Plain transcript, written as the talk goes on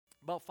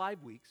about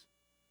 5 weeks,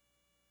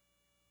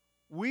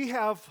 we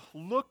have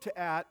looked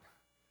at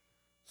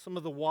some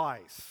of the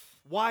whys,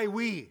 why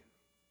we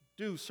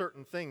do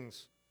certain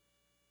things.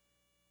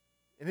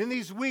 And in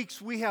these weeks,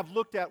 we have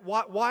looked at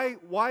why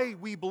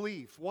we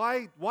believe.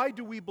 Why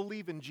do we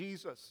believe in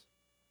Jesus?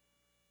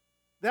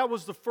 That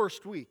was the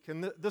first week.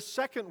 And the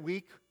second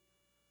week,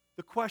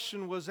 the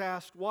question was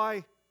asked,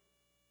 why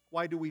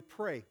do we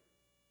pray?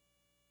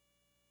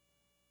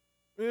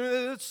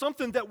 It's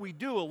something that we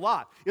do a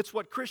lot. It's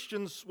what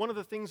Christians, one of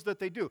the things that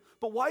they do.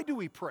 But why do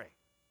we pray?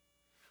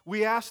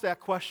 We asked that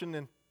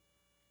question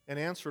and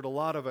answered a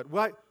lot of it.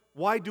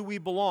 Why do we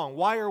belong?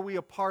 Why are we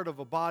a part of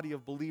a body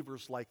of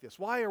believers like this?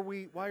 Why are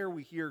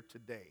we here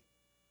today?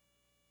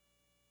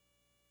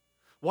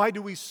 Why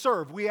do we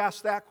serve? We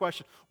asked that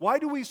question. Why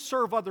do we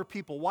serve other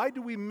people? Why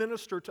do we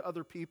minister to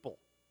other people?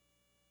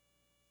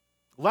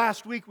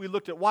 Last week we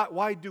looked at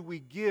why do we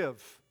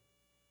give?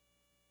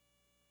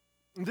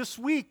 This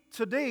week,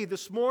 today,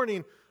 this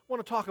morning, I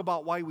want to talk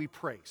about why we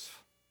praise.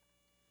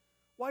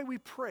 Why we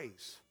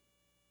praise.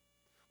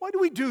 Why do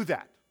we do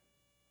that?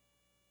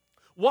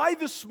 Why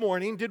this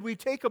morning did we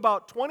take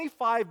about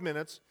 25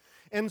 minutes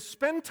and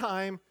spend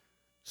time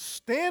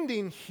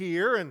standing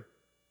here, and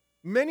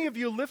many of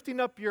you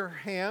lifting up your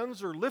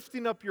hands or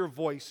lifting up your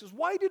voices?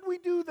 Why did we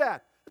do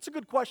that? That's a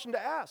good question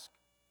to ask.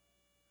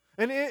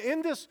 And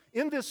in this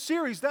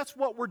series, that's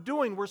what we're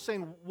doing. We're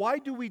saying, why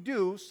do we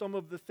do some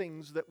of the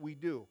things that we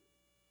do?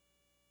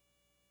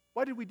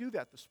 Why did we do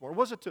that this morning?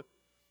 Was it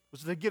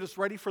to get us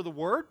ready for the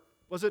Word?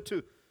 Was it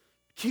to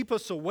keep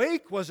us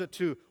awake? Was it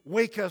to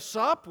wake us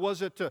up?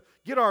 Was it to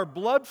get our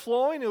blood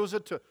flowing? Was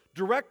it to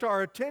direct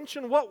our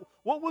attention? What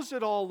was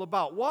it all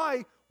about?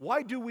 Why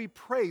do we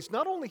praise?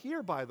 Not only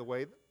here, by the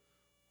way.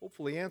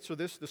 Hopefully answer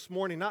this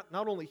morning. Not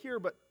only here,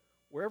 but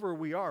wherever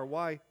we are.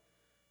 Why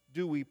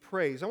do we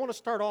praise? I want to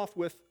start off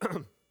with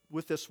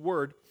this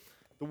word,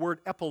 the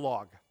word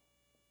epilogue.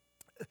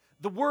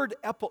 The word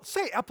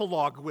say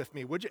epilogue with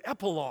me, would you?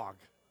 Epilogue.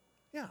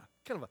 Yeah,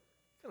 kind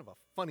of a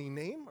funny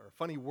name or a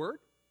funny word.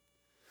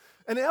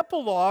 An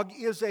epilogue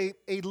is a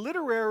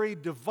literary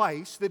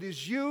device that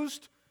is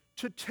used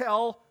to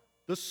tell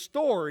the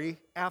story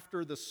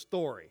after the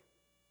story.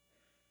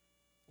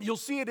 You'll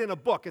see it in a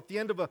book at the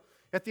end of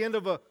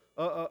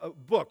a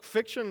book,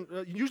 fiction,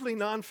 usually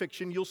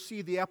nonfiction. You'll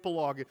see the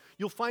epilogue.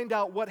 You'll find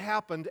out what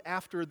happened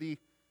after the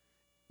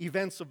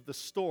events of the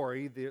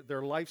story,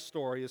 their life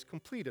story is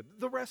completed.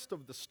 The rest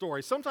of the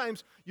story.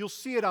 Sometimes you'll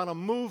see it on a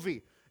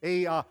movie.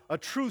 A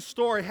true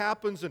story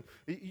happens, and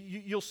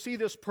you'll see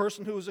this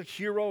person who is a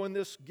hero in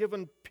this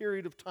given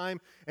period of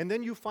time, and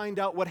then you find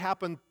out what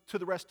happened to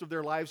the rest of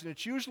their lives, and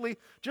it's usually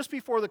just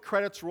before the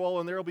credits roll,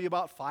 and there will be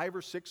about 5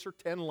 or 6 or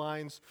 10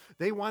 lines.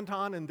 They went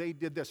on and they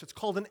did this. It's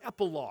called an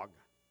epilogue.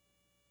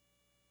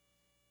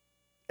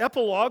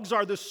 Epilogues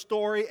are the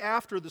story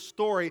after the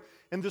story,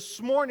 and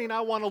this morning I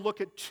want to look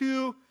at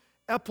 2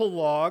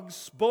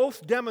 epilogues,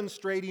 both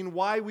demonstrating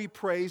why we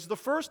praise. The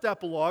first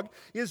epilogue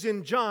is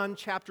in John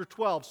chapter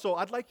 12. So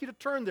I'd like you to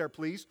turn there,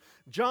 please.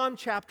 John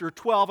chapter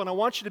 12, and I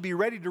want you to be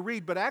ready to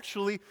read, but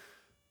actually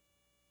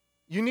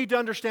you need to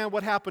understand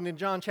what happened in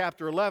John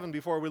chapter 11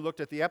 before we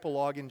looked at the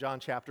epilogue in John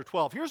chapter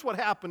 12. Here's what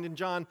happened in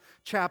John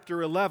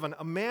chapter 11.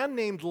 A man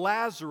named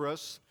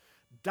Lazarus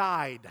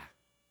died.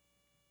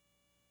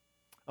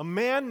 A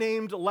man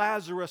named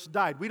Lazarus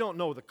died. We don't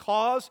know the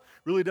cause.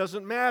 Really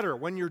doesn't matter.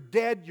 When you're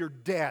dead, you're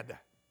dead.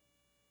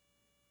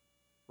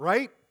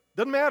 Right?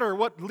 Doesn't matter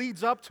what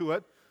leads up to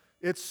it.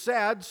 It's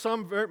sad.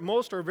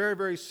 Most are very,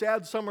 very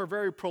sad. Some are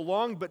very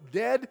prolonged. But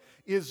dead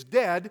is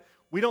dead.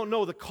 We don't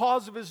know the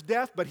cause of his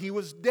death, but he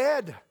was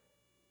dead.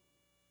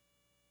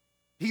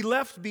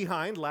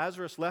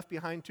 Lazarus left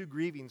behind 2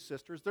 grieving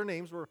sisters. Their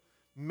names were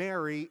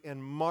Mary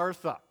and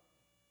Martha.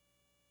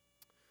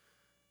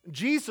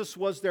 Jesus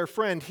was their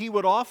friend. He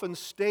would often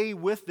stay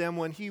with them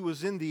when he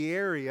was in the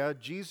area.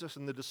 Jesus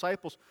and the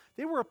disciples,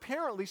 they were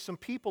apparently some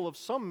people of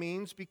some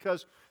means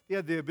because they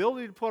had the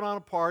ability to put on a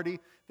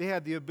party. They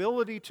had the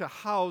ability to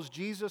house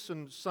Jesus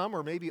and some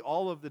or maybe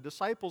all of the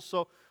disciples.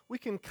 So we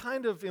can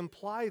kind of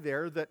imply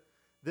there that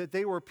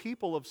they were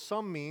people of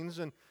some means,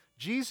 and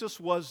Jesus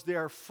was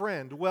their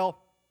friend.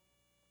 Well,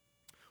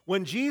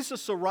 when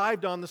Jesus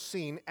arrived on the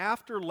scene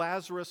after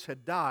Lazarus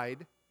had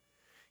died,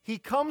 he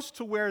comes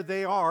to where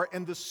they are,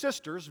 and the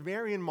sisters,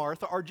 Mary and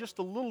Martha, are just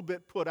a little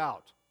bit put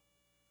out.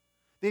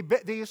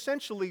 They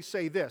essentially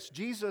say this,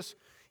 Jesus,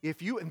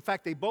 in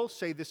fact, they both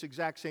say this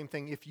exact same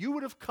thing. If you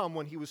would have come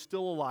when he was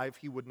still alive,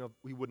 he wouldn't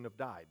have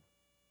died.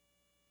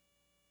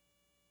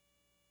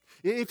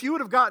 If you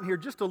would have gotten here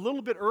just a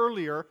little bit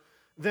earlier,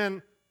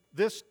 then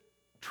this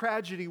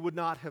tragedy would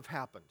not have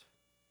happened.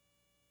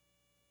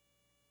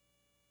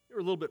 They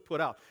were a little bit put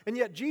out. And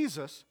yet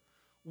Jesus,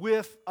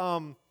 with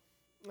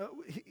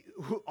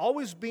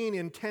always being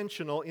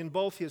intentional in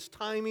both his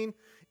timing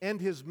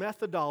and his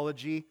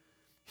methodology,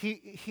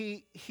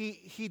 he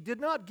did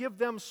not give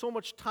them so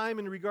much time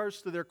in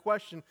regards to their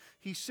question.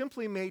 He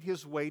simply made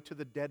his way to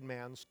the dead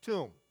man's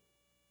tomb.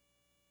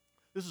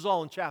 This is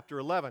all in chapter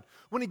 11.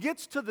 When he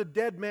gets to the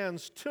dead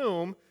man's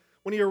tomb,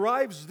 when he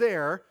arrives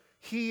there,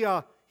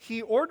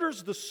 he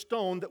orders the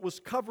stone that was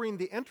covering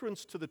the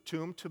entrance to the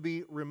tomb to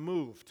be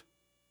removed.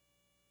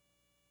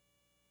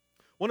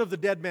 One of the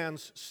dead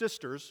man's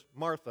sisters,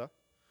 Martha,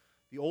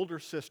 the older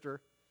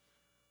sister,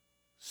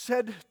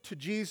 said to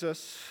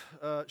Jesus,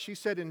 she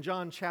said in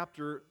John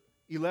chapter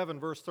 11,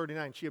 verse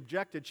 39, she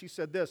objected, she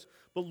said this,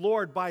 "But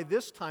Lord, by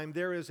this time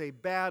there is a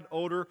bad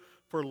odor,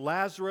 for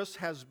Lazarus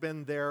has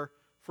been there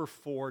for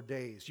 4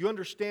 days." You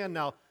understand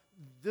now,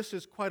 this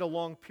is quite a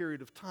long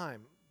period of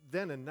time,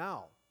 then and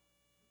now.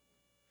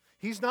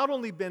 He's not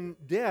only been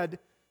dead,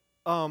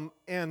 but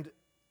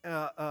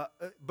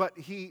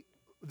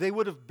they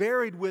would have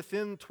buried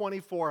within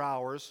 24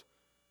 hours,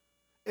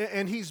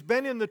 and he's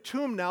been in the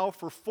tomb now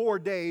for 4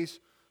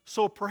 days,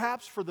 so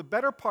perhaps for the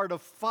better part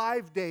of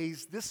 5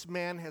 days, this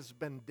man has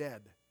been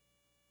dead.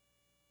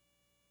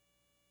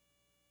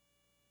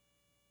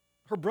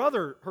 Her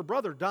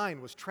brother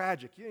dying was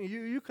tragic.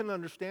 You can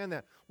understand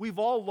that. We've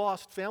all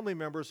lost family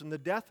members, and the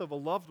death of a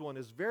loved one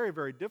is very,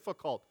 very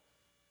difficult.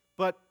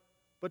 But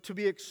to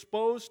be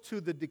exposed to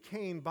the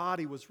decaying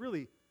body was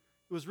really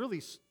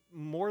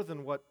more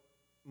than what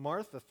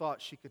Martha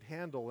thought she could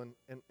handle,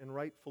 and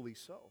rightfully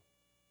so.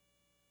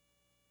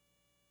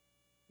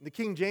 In the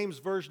King James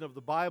Version of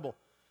the Bible,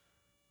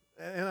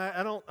 and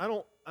I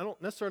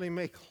don't necessarily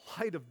make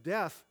light of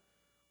death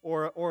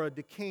or a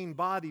decaying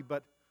body,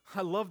 but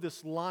I love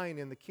this line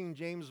in the King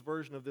James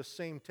Version of this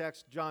same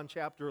text, John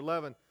chapter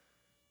 11.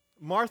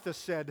 Martha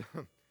said,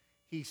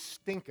 "He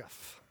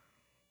stinketh."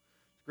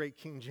 Great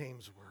King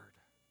James word.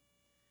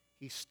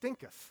 He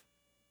stinketh.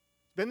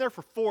 He's been there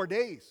for 4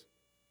 days.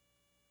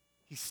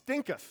 He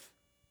stinketh.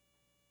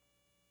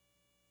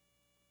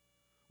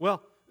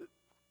 Well,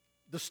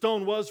 the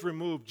stone was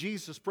removed.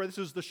 Jesus prayed. This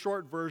is the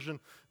short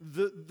version.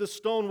 The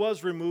stone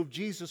was removed.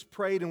 Jesus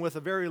prayed, and with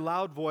a very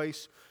loud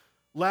voice,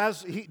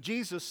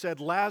 Jesus said,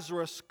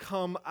 "Lazarus,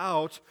 come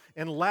out."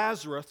 And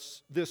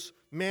Lazarus, this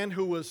man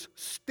who was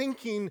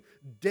stinking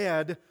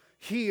dead,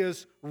 he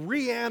is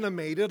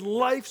reanimated.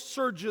 Life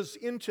surges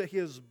into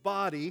his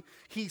body.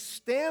 He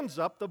stands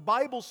up. The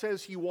Bible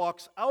says he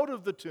walks out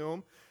of the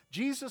tomb.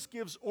 Jesus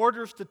gives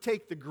orders to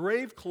take the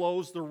grave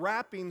clothes, the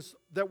wrappings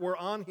that were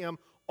on him,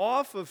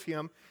 off of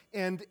him.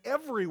 And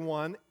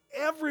everyone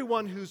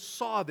who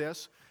saw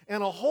this,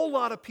 and a whole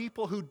lot of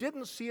people who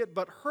didn't see it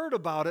but heard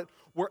about it,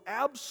 were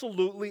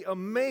absolutely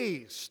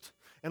amazed.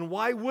 And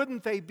why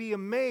wouldn't they be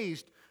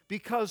amazed?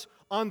 Because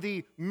on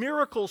the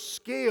miracle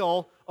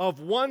scale of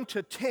 1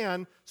 to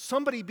 10,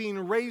 somebody being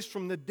raised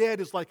from the dead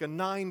is like a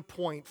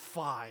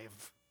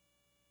 9.5.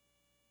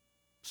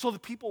 So the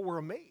people were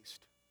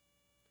amazed.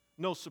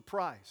 No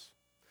surprise.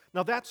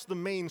 Now that's the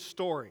main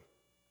story.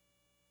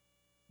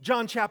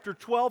 John chapter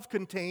 12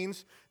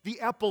 contains the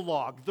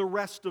epilogue, the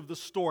rest of the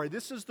story.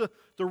 This is the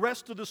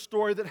rest of the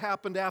story that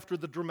happened after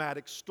the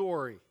dramatic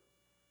story.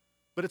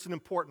 But it's an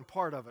important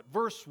part of it.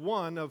 Verse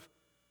 1 of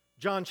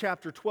John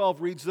chapter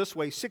 12 reads this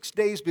way: 6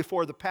 days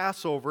before the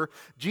Passover,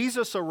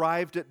 Jesus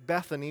arrived at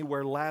Bethany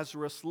where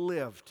Lazarus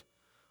lived,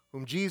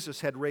 whom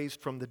Jesus had raised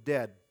from the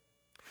dead.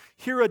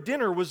 Here a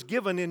dinner was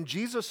given in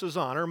Jesus'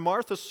 honor.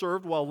 Martha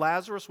served while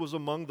Lazarus was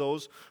among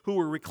those who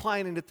were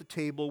reclining at the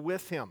table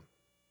with him.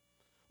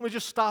 Let me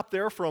just stop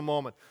there for a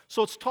moment.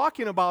 So it's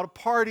talking about a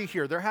party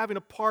here. They're having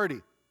a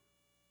party.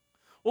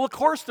 Well, of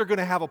course they're going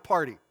to have a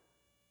party.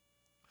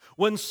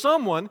 When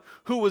someone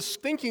who was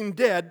stinking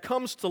dead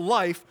comes to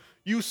life,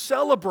 you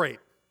celebrate.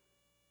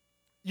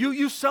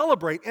 You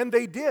celebrate, and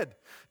they did.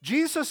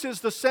 Jesus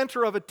is the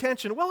center of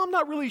attention. Well, I'm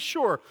not really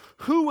sure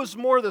who was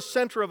more the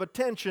center of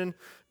attention,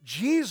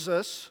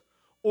 Jesus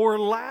or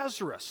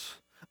Lazarus.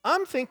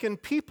 I'm thinking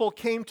people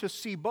came to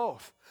see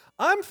both.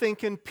 I'm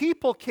thinking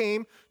people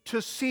came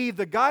to see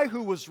the guy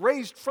who was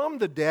raised from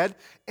the dead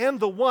and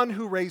the one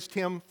who raised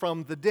him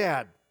from the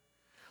dead.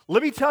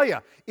 Let me tell you,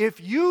 if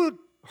you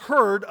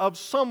heard of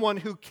someone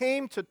who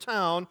came to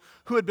town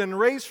who had been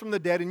raised from the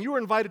dead and you were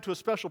invited to a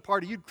special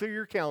party, you'd clear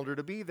your calendar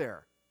to be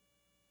there.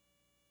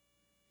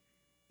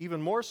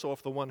 Even more so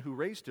if the one who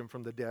raised him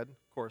from the dead,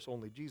 of course,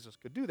 only Jesus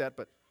could do that,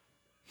 but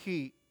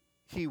he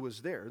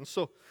was there. And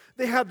so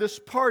they had this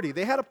party.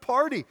 They had a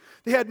party.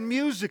 They had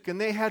music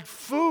and they had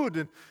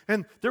food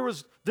and there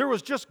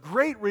was just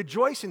great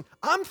rejoicing.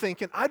 I'm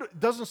thinking, it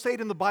doesn't say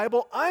it in the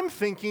Bible, I'm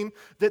thinking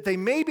that they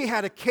maybe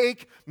had a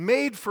cake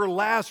made for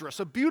Lazarus,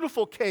 a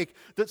beautiful cake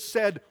that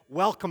said,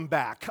 "Welcome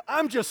back."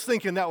 I'm just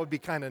thinking that would be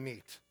kind of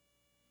neat.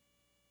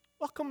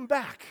 Welcome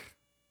back.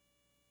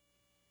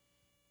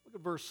 Look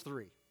at verse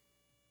 3.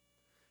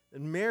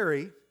 And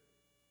Mary,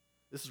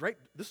 this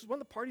is when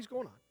the party's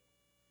going on.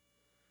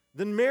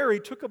 Then Mary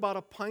took about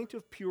a pint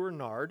of pure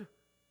nard.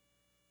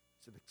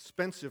 It's an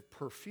expensive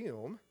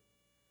perfume.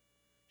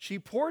 She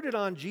poured it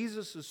on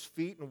Jesus'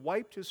 feet and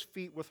wiped his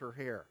feet with her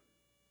hair.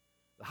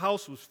 The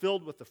house was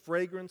filled with the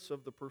fragrance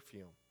of the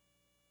perfume.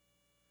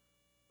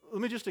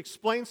 Let me just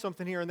explain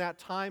something here. In that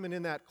time and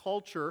in that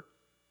culture,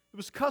 it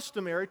was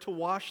customary to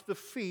wash the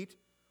feet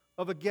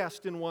of a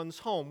guest in one's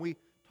home. We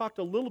talked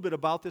a little bit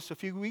about this a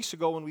few weeks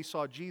ago when we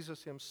saw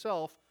Jesus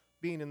himself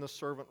being in the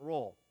servant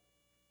role.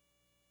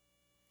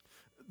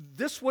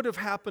 this would have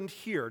happened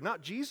here.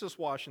 Not Jesus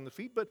washing the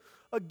feet, but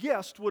a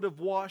guest would have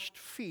washed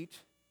feet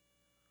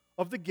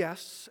of the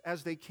guests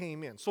as they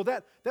came in. So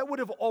that would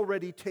have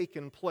already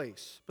taken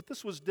place. But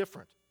this was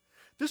different.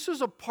 This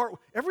is a part,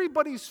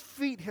 everybody's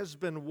feet has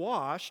been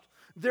washed.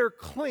 They're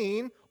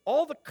clean.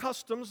 All the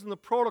customs and the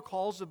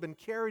protocols have been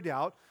carried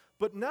out.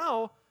 But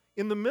now,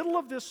 in the middle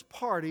of this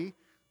party,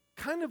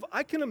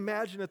 I can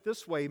imagine it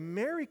this way.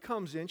 Mary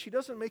comes in. She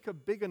doesn't make a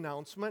big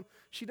announcement.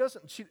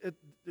 It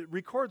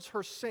records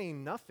her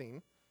saying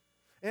nothing.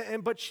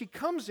 But she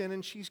comes in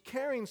and she's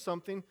carrying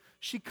something.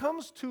 She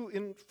comes to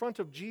in front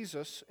of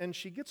Jesus and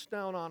she gets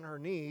down on her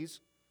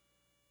knees.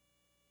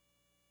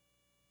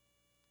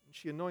 And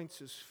she anoints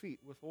his feet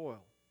with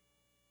oil.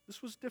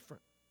 This was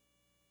different.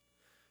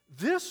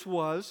 This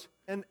was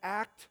an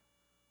act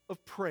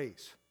of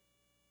praise.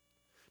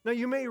 Now,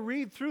 you may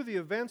read through the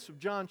events of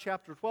John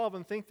chapter 12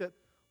 and think that,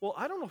 well,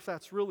 I don't know if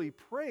that's really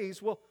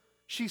praise. Well,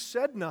 she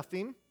said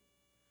nothing.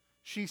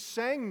 She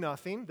sang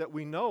nothing that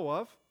we know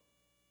of.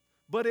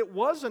 But it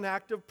was an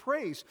act of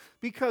praise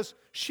because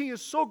she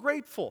is so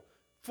grateful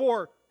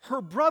for her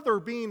brother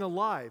being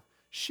alive.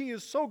 She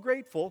is so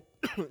grateful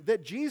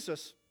that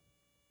Jesus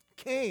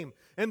came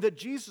and that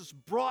Jesus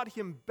brought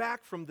him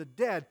back from the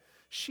dead.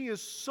 She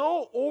is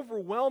so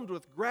overwhelmed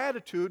with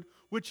gratitude,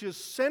 which is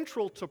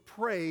central to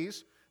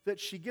praise, that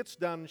she gets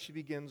down and she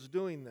begins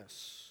doing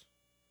this.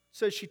 It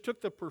says she took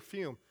the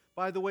perfume.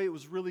 By the way, it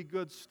was really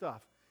good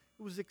stuff.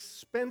 It was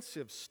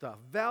expensive stuff,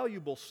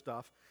 valuable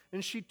stuff.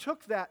 And she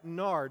took that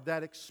nard,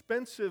 that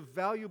expensive,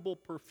 valuable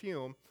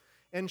perfume,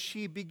 and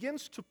she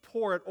begins to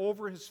pour it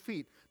over his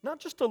feet. Not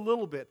just a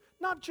little bit,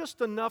 not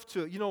just enough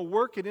to,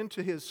 work it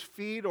into his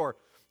feet or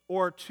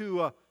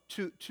to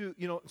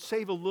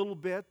save a little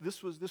bit.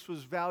 This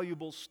was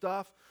valuable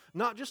stuff.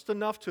 Not just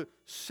enough to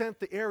scent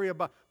the area,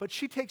 but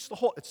she takes the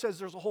whole, it says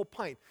there's a whole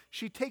pint.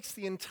 She takes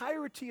the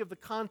entirety of the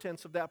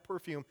contents of that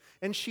perfume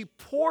and she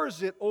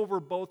pours it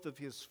over both of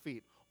his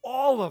feet.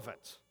 All of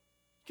it.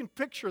 You can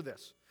picture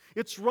this.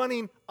 It's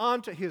running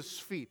onto his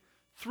feet,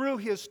 through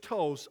his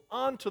toes,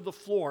 onto the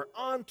floor,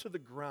 onto the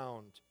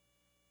ground.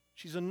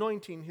 She's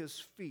anointing his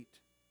feet.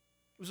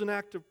 It was an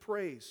act of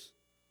praise.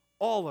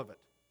 All of it.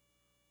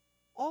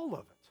 All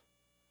of it.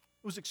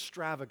 It was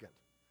extravagant.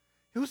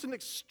 It was an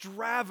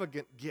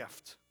extravagant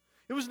gift.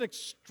 It was an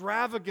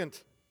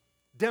extravagant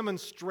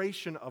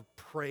demonstration of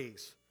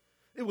praise.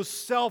 It was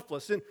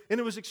selfless, and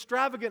it was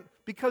extravagant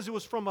because it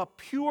was from a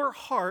pure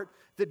heart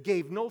that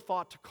gave no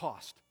thought to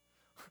cost.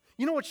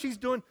 You know what she's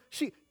doing?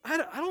 I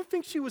don't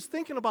think she was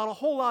thinking about a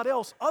whole lot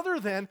else other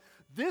than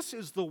this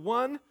is the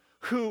one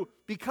who,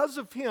 because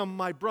of him,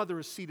 my brother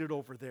is seated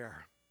over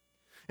there.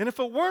 And if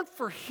it weren't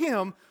for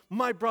him,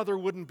 my brother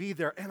wouldn't be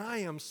there. And I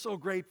am so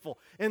grateful.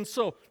 And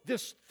so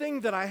this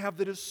thing that I have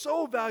that is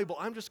so valuable,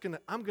 I'm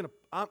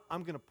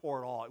gonna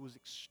pour it all. It was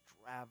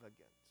extravagant.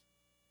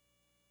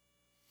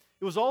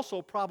 It was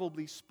also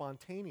probably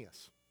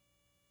spontaneous.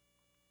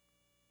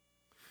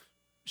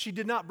 She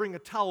did not bring a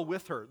towel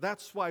with her.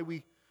 That's why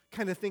we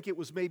kind of think it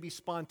was maybe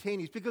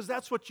spontaneous, because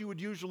that's what you would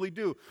usually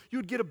do. You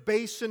would get a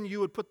basin, you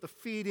would put the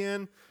feet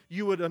in,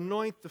 you would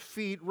anoint the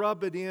feet,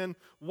 rub it in,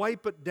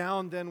 wipe it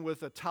down then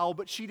with a towel,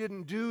 but she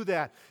didn't do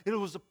that. It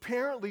was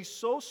apparently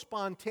so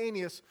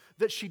spontaneous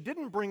that she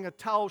didn't bring a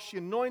towel. She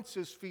anoints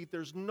his feet.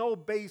 There's no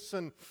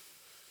basin.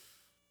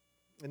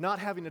 And not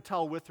having a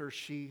towel with her,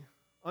 she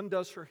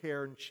undoes her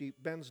hair and she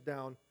bends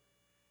down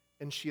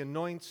and she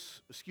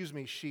wipes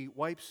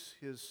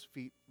his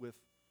feet with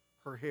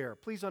her hair.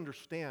 Please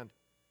understand,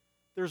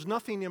 there's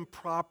nothing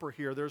improper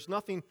here. There's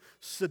nothing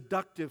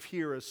seductive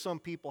here, as some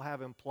people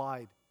have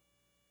implied.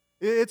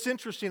 It's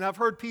interesting. I've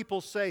heard people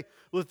say,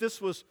 well,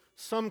 this was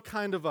some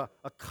kind of a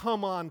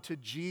come-on to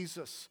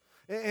Jesus.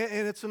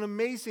 And it's an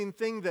amazing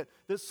thing that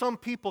some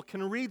people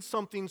can read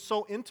something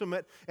so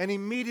intimate and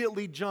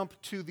immediately jump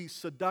to the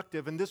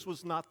seductive. And this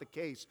was not the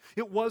case.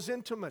 It was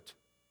intimate.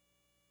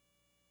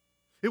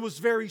 It was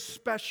very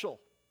special.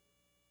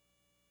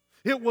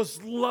 It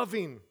was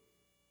loving.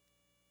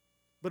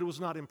 But it was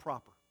not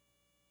improper.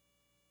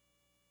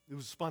 It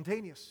was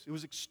spontaneous. It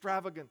was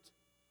extravagant.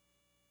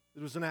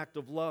 It was an act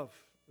of love.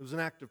 It was an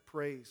act of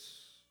praise.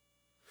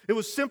 It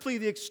was simply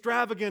the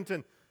extravagant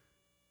and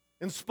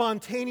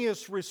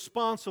spontaneous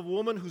response of a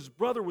woman whose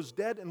brother was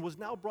dead and was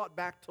now brought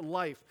back to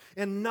life.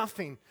 And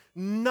nothing,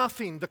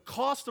 the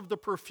cost of the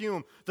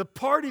perfume, the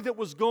party that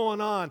was going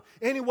on,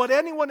 what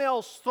anyone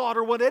else thought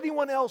or what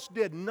anyone else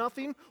did,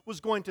 nothing was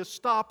going to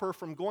stop her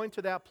from going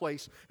to that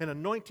place and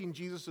anointing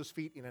Jesus'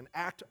 feet in an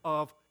act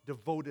of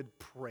devoted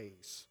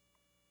praise.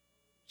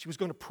 She was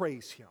going to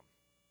praise him.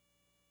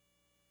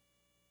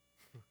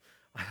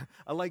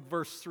 I like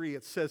verse 3.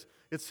 It says,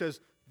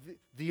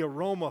 the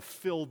aroma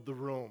filled the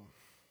room.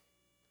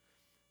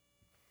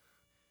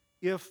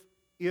 If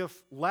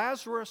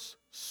Lazarus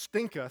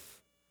stinketh,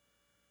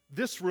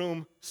 this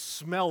room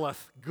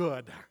smelleth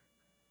good.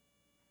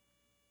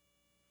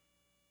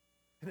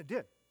 And it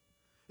did.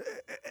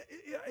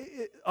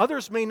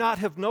 Others may not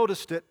have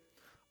noticed it.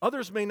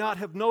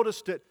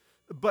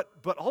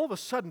 But all of a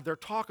sudden, they're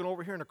talking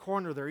over here in a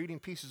corner. They're eating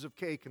pieces of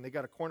cake, and they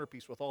got a corner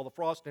piece with all the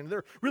frosting. And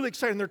they're really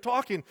excited, and they're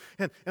talking.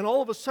 And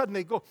all of a sudden,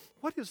 they go,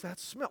 what is that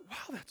smell?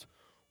 Wow,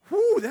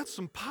 that's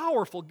some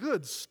powerful,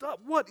 good stuff.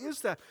 What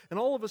is that? And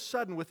all of a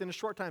sudden, within a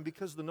short time,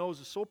 because the nose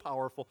is so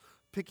powerful,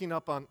 picking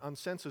up on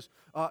senses,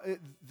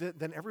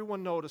 then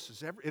everyone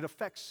notices. It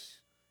affects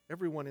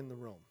everyone in the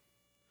room.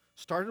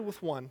 Started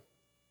with one,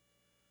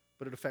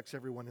 but it affects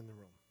everyone in the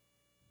room.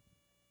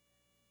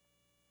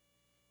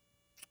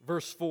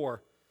 Verse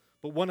 4,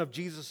 but one of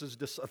Jesus'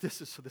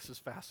 this is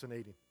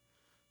fascinating.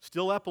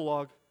 Still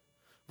epilogue.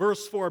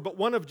 Verse 4, but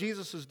one of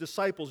Jesus'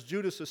 disciples,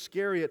 Judas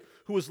Iscariot,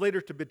 who was later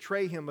to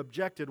betray him,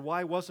 objected,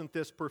 why wasn't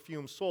this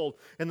perfume sold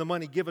and the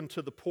money given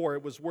to the poor?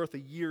 It was worth a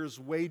year's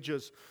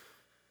wages.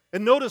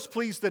 And notice,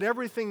 please, that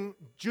everything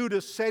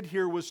Judas said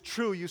here was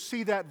true. You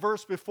see that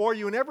verse before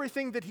you, and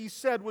everything that he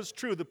said was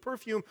true. The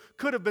perfume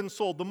could have been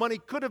sold. The money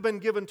could have been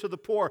given to the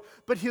poor.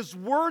 But his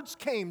words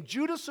came,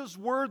 Judas's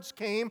words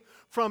came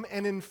from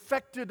an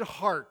infected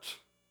heart.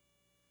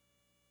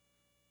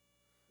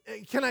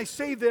 Can I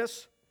say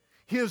this?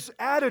 His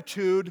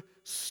attitude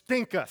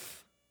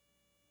stinketh.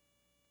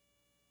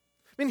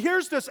 I mean,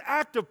 here's this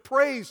act of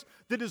praise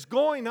that is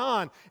going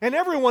on, and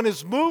everyone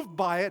is moved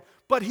by it,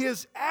 but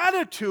his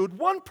attitude,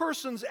 one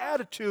person's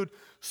attitude,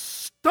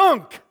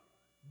 stunk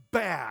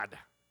bad.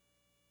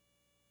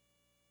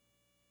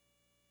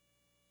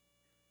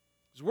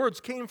 His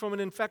words came from an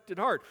infected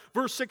heart.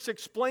 Verse 6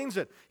 explains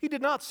it. He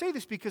did not say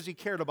this because he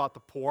cared about the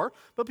poor,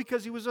 but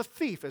because he was a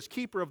thief. As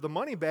keeper of the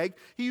money bag,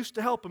 he used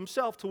to help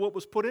himself to what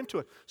was put into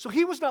it. So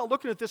he was not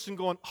looking at this and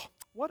going, oh,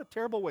 what a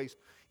terrible waste.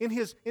 In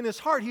his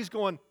heart, he's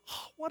going,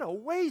 oh, what a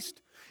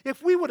waste.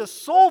 If we would have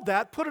sold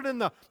that, put it in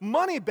the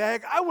money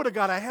bag, I would have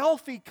got a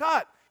healthy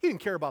cut. He didn't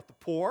care about the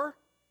poor.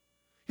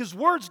 His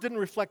words didn't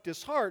reflect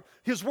his heart.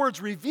 His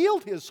words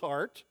revealed his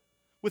heart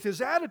with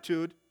his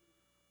attitude,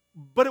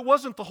 but it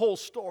wasn't the whole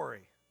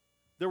story.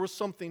 There was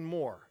something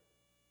more.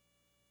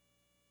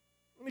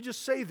 Let me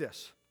just say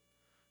this.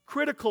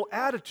 Critical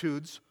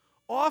attitudes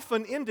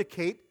often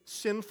indicate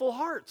sinful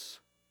hearts.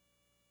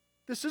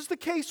 This is the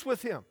case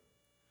with him.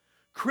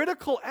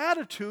 Critical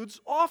attitudes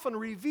often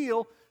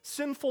reveal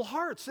sinful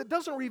hearts. It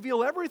doesn't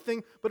reveal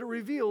everything, but it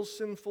reveals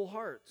sinful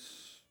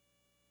hearts.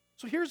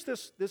 So here's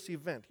this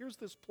event. Here's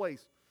this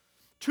place.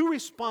 Two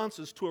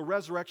responses to a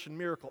resurrection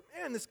miracle.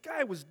 Man, this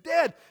guy was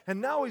dead,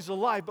 and now he's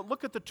alive. But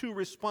look at the two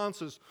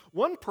responses.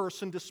 One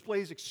person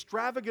displays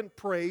extravagant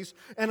praise,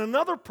 and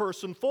another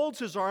person folds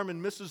his arm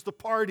and misses the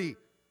party.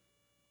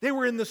 They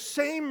were in the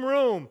same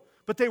room,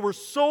 but they were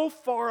so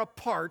far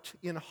apart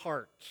in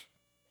heart.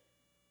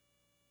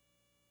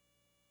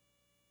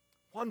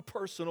 One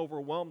person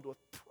overwhelmed with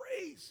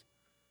praise,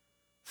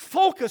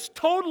 focused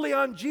totally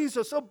on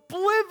Jesus,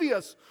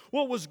 oblivious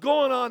what was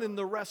going on in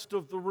the rest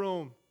of the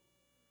room.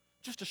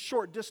 Just a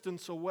short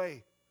distance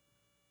away,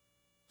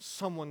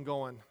 someone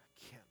going,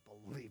 I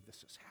can't believe this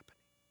is happening.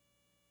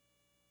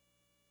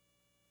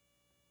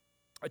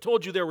 I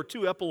told you there were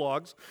two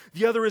epilogues.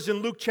 The other is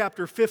in Luke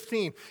chapter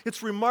 15.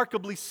 It's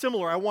remarkably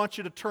similar. I want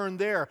you to turn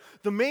there.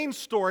 The main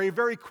story,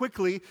 very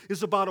quickly,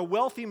 is about a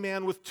wealthy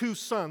man with two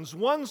sons.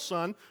 One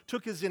son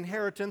took his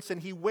inheritance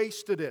and he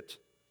wasted it.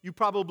 You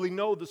probably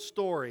know the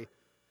story.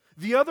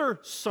 The other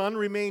son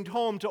remained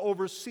home to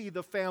oversee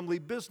the family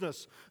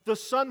business. The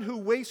son who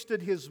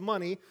wasted his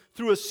money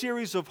through a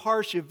series of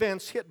harsh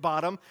events hit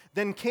bottom,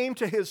 then came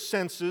to his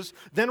senses,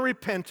 then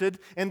repented,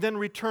 and then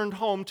returned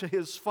home to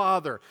his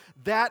father.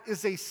 That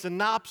is a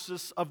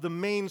synopsis of the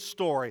main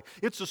story.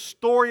 It's a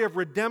story of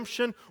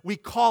redemption. We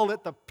call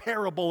it the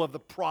parable of the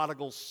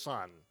prodigal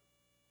son.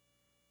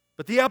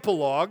 But the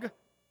epilogue,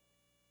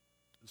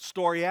 the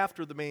story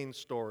after the main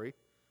story,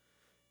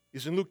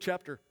 is in Luke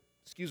chapter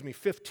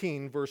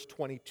 15, verse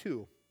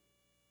 22.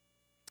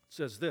 It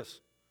says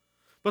this,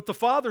 but the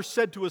father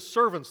said to his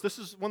servants, this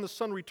is when the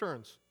son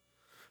returns.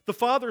 The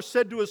father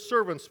said to his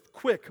servants,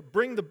 quick,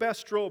 bring the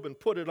best robe and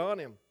put it on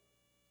him.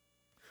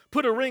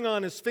 Put a ring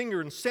on his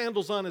finger and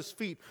sandals on his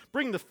feet.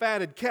 Bring the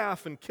fatted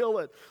calf and kill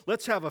it.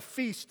 Let's have a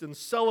feast and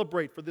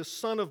celebrate, for this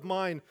son of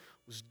mine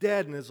was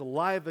dead and is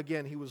alive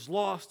again. He was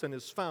lost and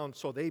is found.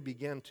 So they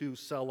began to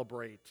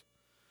celebrate.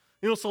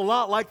 You know, it's a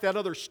lot like that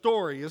other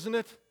story, isn't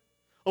it?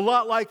 A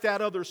lot like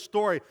that other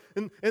story.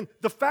 And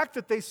the fact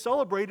that they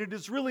celebrated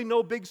is really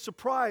no big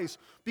surprise,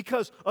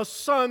 because a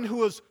son who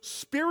was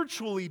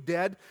spiritually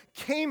dead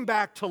came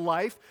back to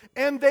life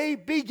and they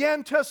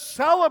began to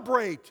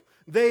celebrate.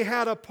 They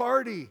had a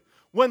party.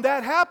 When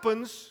that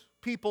happens,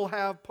 people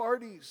have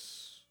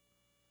parties.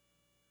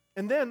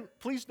 And then,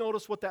 please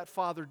notice what that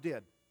father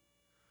did.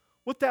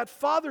 What that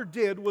father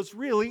did was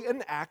really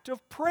an act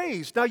of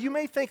praise. Now, you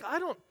may think, I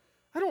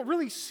don't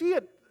really see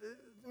it.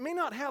 It may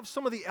not have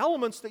some of the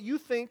elements that you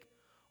think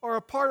are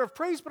a part of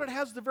praise, but it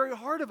has the very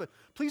heart of it.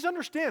 Please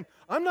understand,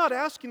 I'm not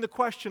asking the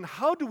question,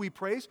 how do we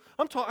praise?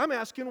 I'm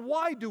asking,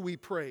 why do we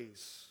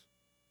praise?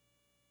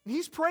 And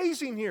he's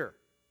praising here.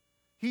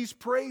 He's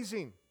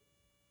praising.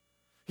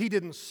 He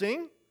didn't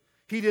sing.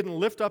 He didn't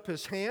lift up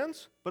his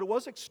hands, but it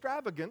was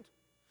extravagant,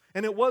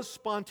 and it was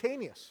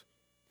spontaneous.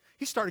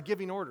 He started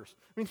giving orders.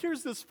 I mean,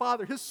 here's this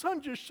father. His son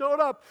just showed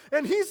up,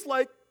 and he's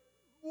like,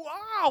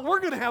 wow,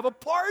 we're going to have a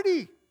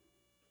party.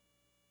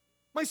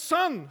 My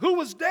son, who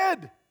was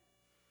dead,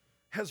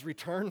 has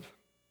returned.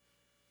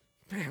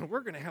 Man,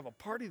 we're going to have a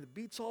party that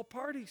beats all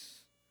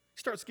parties. He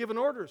starts giving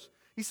orders.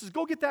 He says,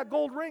 go get that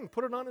gold ring,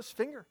 put it on his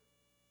finger.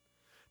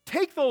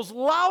 Take those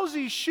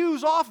lousy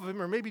shoes off of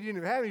him, or maybe you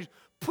didn't even have any.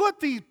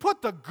 Put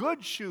the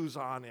good shoes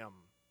on him.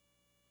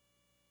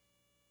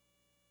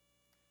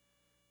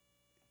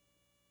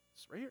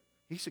 It's right here.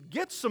 He said,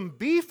 get some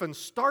beef and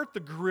start the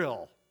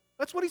grill.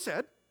 That's what he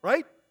said,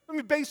 right? I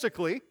mean,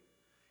 basically,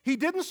 he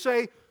didn't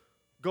say,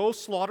 go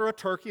slaughter a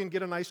turkey and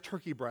get a nice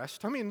turkey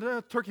breast. I mean,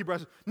 turkey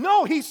breast.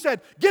 No, he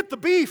said, get the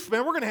beef,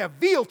 man. We're going to have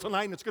veal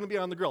tonight, and it's going to be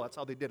on the grill. That's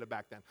how they did it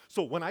back then.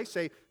 So when I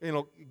say,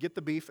 get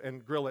the beef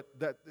and grill it,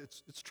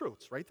 it's true.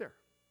 It's right there.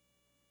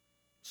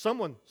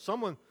 Someone,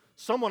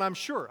 I'm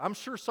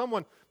sure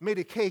someone made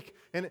a cake,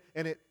 and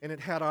it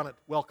had on it,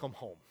 welcome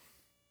home,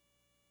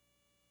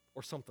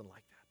 or something like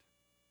that.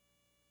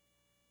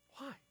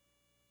 Why?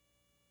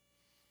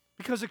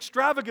 Because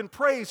extravagant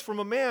praise from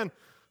a man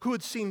who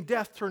had seen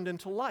death turned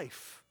into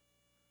life.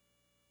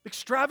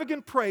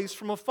 Extravagant praise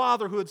from a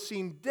father who had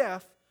seen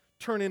death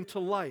turn into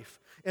life.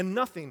 And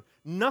nothing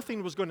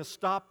was going to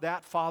stop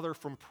that father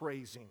from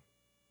praising.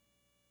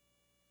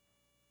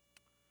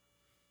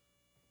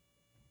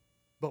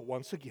 But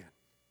once again,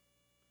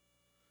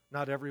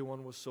 not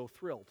everyone was so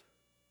thrilled.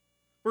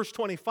 Verse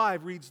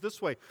 25 reads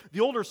this way. The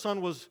older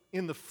son was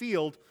in the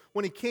field.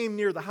 When he came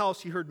near the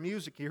house, he heard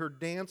music, he heard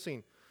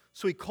dancing.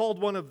 So he called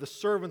one of the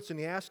servants and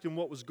he asked him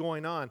what was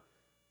going on.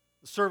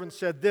 The servant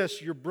said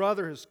this, your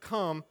brother has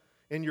come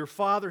and your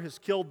father has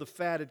killed the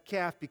fatted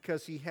calf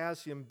because he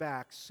has him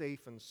back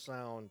safe and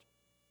sound.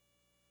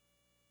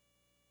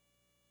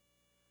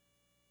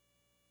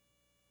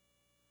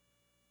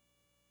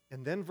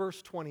 And then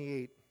verse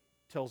 28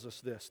 tells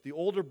us this. The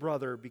older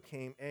brother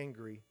became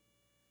angry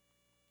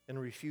and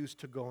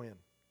refused to go in.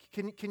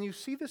 Can you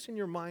see this in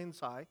your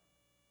mind's eye?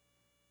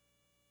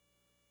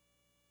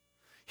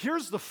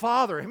 Here's the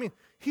father. I mean,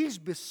 he's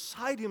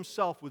beside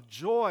himself with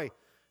joy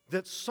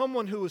that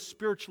someone who was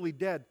spiritually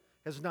dead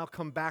has now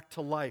come back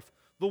to life.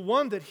 The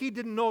one that he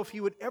didn't know if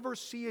he would ever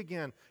see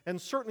again,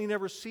 and certainly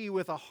never see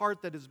with a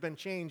heart that has been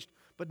changed.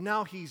 But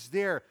now he's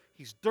there.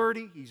 He's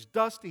dirty, he's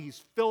dusty,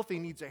 he's filthy, he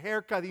needs a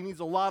haircut, he needs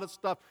a lot of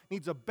stuff, he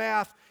needs a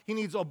bath, he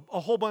needs a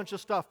whole bunch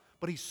of stuff.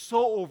 But he's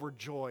so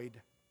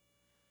overjoyed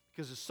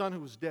because his son who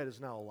was dead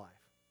is now alive.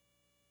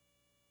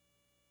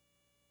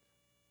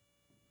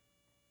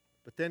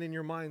 But then in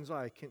your mind's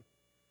eye,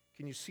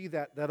 can you see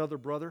that other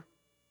brother?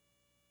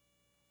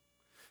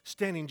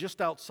 Standing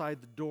just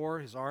outside the door,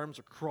 his arms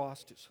are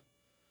crossed, his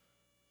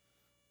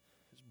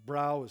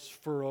brow is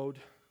furrowed.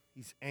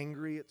 He's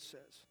angry, it says.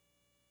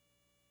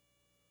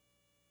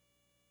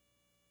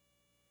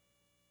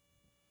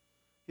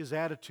 His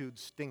attitude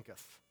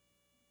stinketh.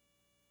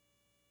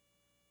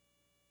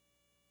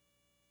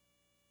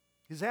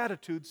 His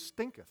attitude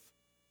stinketh.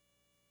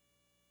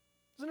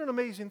 Isn't it an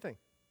amazing thing?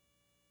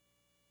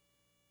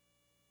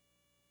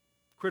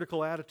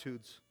 Critical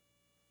attitudes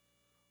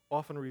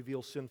often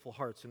reveal sinful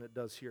hearts, and it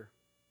does here.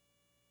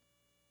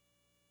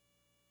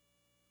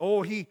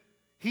 Oh, he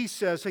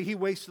says, hey, he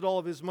wasted all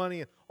of his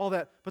money and all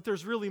that, but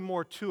there's really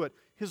more to it.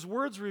 His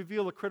words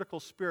reveal a critical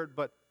spirit,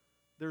 but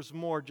there's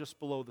more just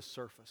below the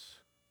surface.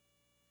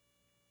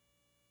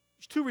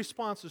 There's two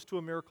responses to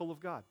a miracle of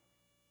God.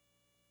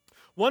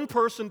 One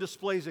person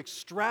displays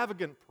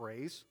extravagant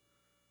praise.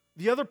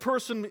 The other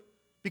person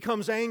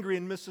becomes angry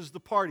and misses the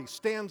party,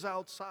 stands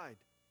outside.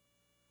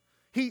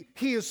 He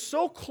is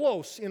so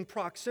close in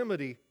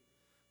proximity,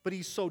 but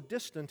he's so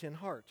distant in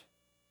heart.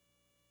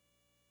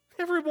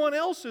 Everyone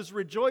else is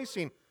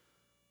rejoicing,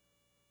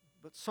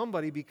 but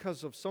somebody,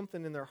 because of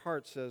something in their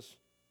heart, says,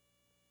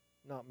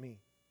 not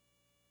me.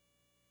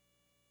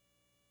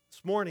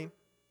 This morning,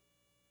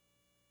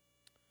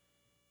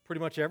 pretty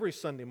much every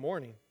Sunday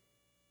morning,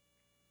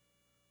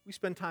 we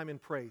spend time in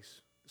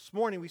praise. This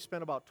morning, we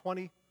spent about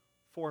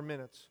 24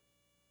 minutes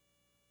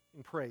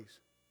in praise.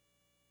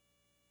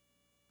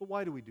 But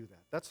why do we do that?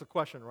 That's the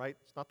question, right?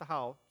 It's not the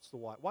how, it's the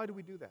why. Why do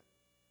we do that?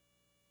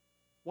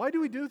 Why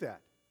do we do that?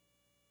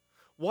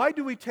 Why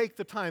do we take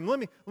the time? Let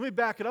me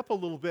back it up a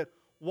little bit.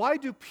 Why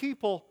do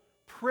people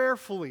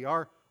prayerfully,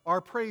 our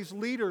praise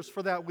leaders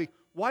for that week,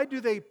 why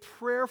do they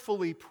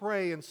prayerfully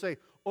pray and say,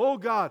 oh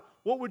God,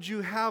 what would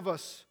you have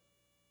us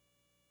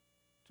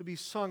to be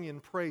sung in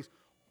praise?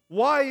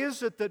 Why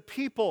is it that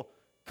people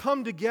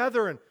come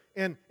together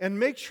and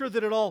make sure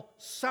that it all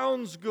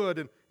sounds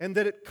good and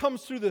that it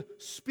comes through the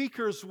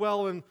speakers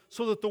well and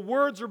so that the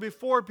words are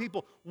before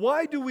people?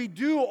 Why do we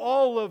do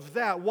all of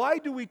that? Why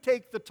do we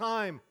take the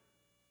time?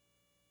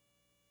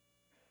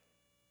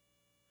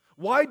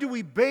 Why do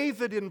we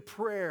bathe it in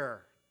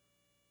prayer?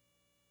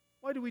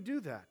 Why do we do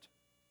that?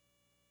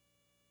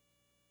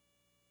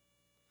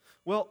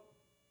 Well,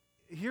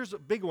 here's a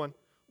big one.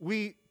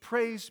 We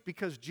praise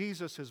because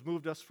Jesus has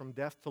moved us from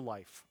death to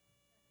life.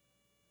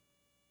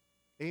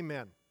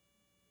 Amen.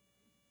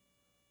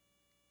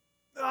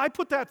 I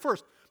put that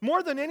first.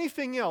 More than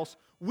anything else,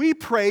 we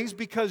praise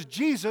because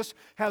Jesus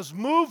has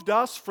moved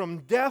us from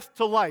death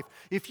to life.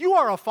 If you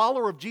are a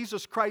follower of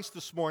Jesus Christ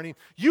this morning,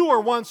 you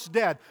were once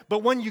dead.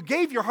 But when you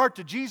gave your heart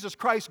to Jesus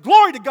Christ,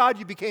 glory to God,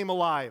 you became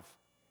alive.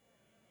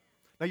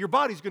 Now, your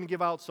body's going to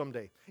give out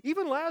someday.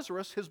 Even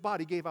Lazarus, his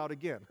body gave out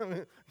again.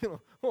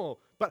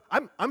 But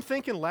I'm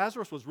thinking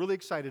Lazarus was really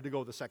excited to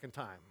go the second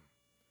time.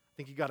 I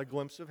think he got a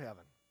glimpse of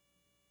heaven.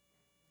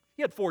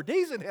 He had 4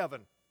 days in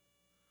heaven.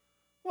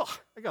 Well,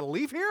 I got to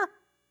leave here?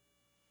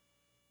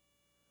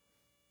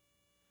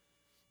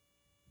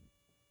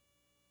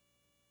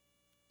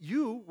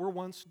 You were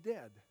once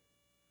dead,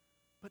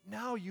 but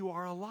now you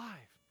are alive.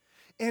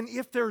 And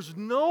if there's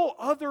no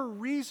other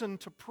reason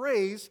to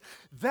praise,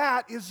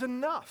 that is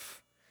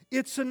enough.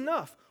 It's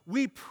enough.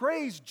 We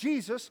praise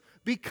Jesus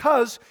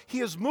because He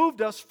has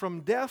moved us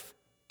from death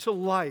to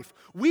life.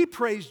 We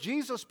praise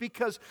Jesus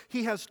because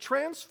He has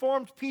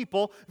transformed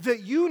people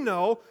that you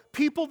know,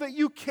 people that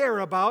you care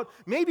about,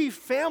 maybe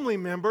family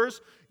members.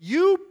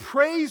 You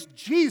praise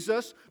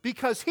Jesus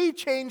because He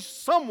changed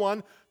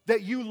someone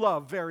that you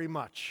love very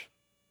much.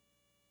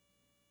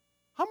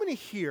 How many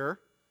here,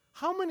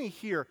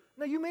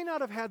 now you may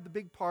not have had the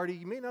big party,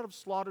 you may not have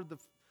slaughtered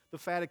the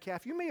fatted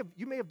calf, you may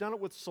have done it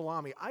with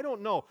salami, I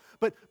don't know.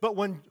 But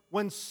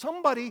when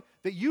somebody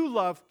that you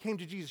love came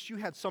to Jesus, you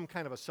had some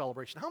kind of a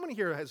celebration. How many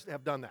here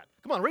have done that?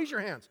 Come on, raise your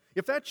hands.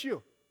 If that's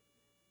you,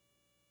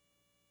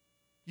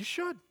 you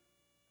should.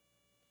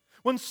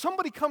 When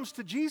somebody comes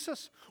to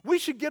Jesus, we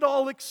should get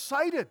all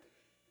excited.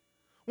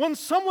 When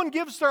someone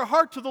gives their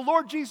heart to the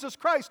Lord Jesus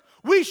Christ,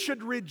 we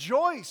should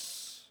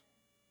rejoice.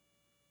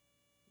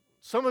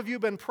 Some of you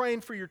have been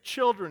praying for your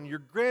children, your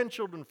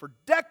grandchildren for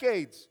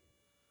decades.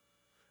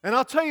 And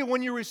I'll tell you,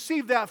 when you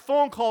receive that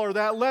phone call or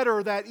that letter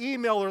or that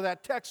email or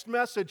that text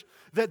message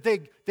that they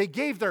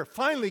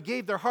finally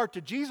gave their heart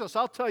to Jesus,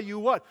 I'll tell you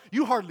what,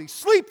 you hardly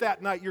sleep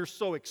that night. You're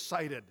so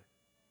excited.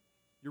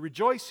 You're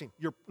rejoicing.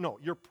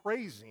 You're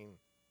praising.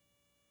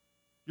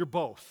 You're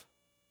both.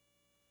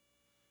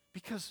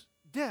 Because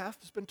death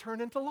has been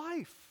turned into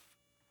life.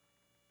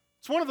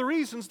 It's one of the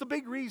reasons, the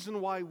big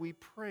reason why we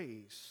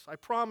praise. I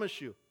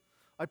promise you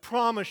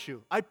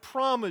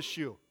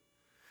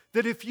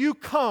that if you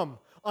come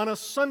on a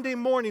Sunday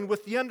morning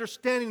with the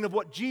understanding of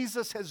what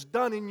Jesus has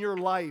done in your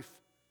life,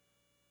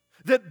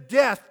 that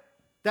death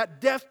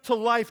to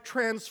life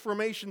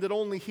transformation that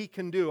only He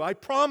can do, I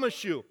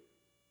promise you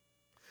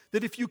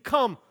that if you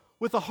come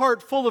with a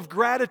heart full of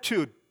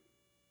gratitude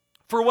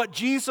for what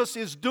Jesus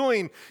is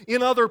doing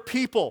in other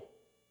people,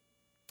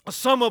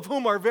 some of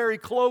whom are very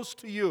close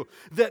to you,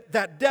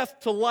 that death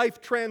to life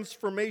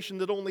transformation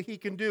that only He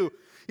can do.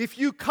 If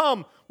you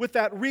come with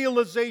that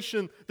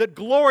realization that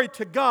glory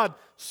to God,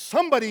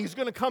 somebody's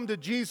going to come to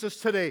Jesus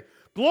today.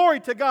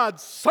 Glory to God,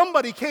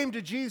 somebody came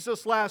to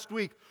Jesus last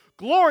week.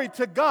 Glory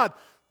to God,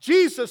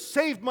 Jesus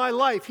saved my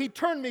life. He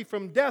turned me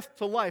from death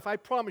to life. I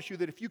promise you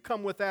that if you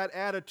come with that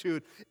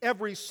attitude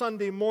every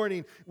Sunday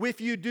morning,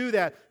 if you do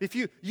that,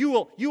 you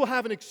will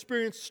have an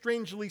experience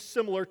strangely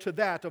similar to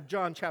that of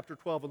John chapter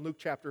 12 and Luke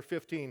chapter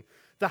 15.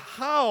 The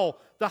how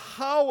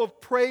of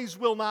praise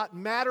will not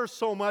matter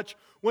so much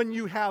when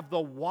you have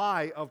the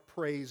why of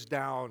praise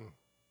down.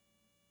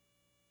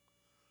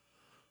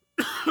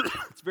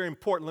 It's very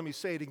important. Let me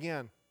say it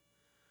again.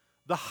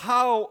 The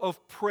how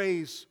of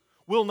praise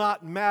will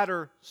not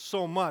matter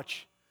so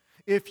much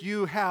if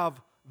you have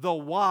the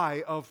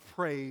why of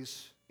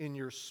praise in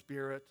your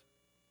spirit.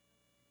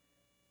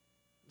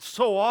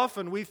 So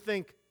often we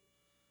think,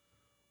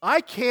 I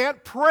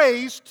can't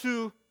praise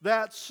to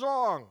that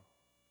song.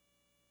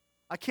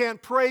 I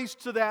can't praise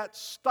to that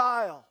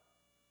style.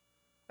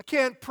 I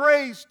can't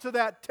praise to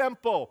that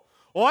tempo.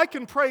 Oh, I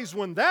can praise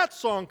when that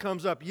song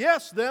comes up.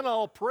 Yes, then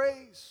I'll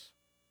praise.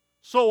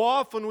 So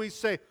often we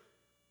say,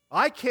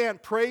 I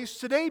can't praise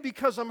today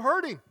because I'm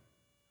hurting.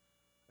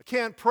 I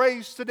can't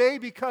praise today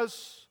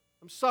because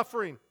I'm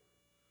suffering.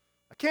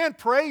 I can't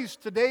praise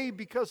today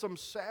because I'm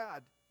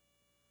sad.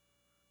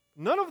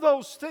 None of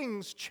those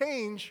things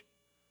change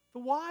the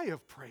why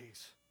of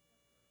praise.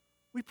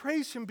 We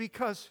praise Him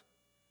because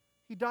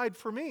He died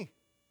for me.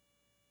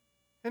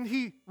 And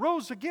He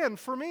rose again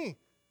for me.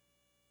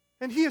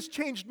 And He has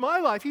changed my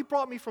life. He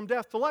brought me from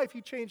death to life. He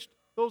changed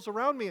those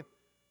around me. And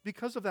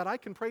because of that, I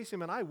can praise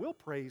Him and I will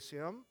praise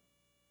Him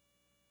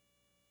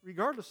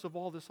regardless of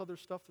all this other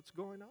stuff that's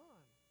going on.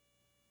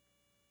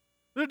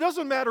 It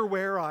doesn't matter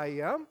where I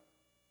am.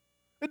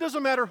 It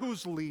doesn't matter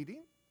who's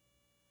leading.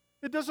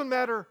 It doesn't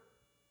matter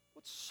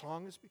what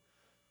song is being.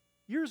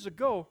 Years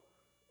ago,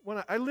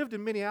 when I lived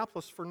in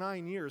Minneapolis for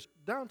 9 years,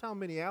 downtown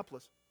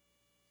Minneapolis,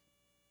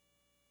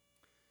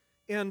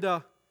 and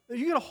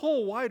you get a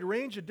whole wide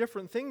range of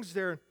different things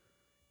there.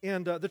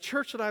 And the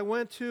church that I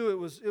went to,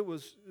 it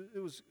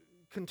was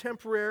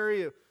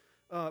contemporary,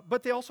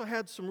 but they also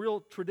had some real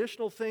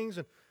traditional things.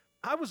 And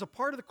I was a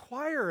part of the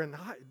choir, and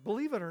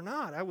believe it or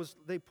not,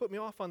 they put me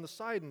off on the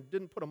side and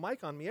didn't put a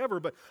mic on me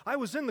ever, but I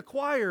was in the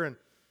choir, and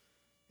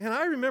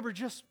I remember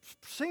just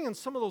singing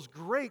some of those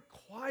great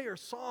choir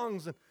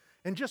songs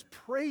and just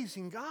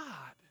praising God.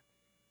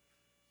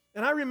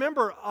 And I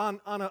remember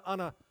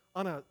on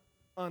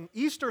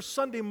Easter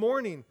Sunday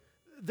morning,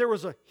 there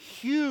was a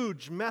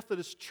huge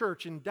Methodist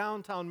church in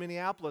downtown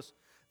Minneapolis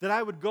that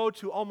I would go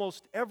to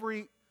almost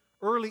every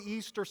early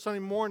Easter Sunday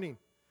morning.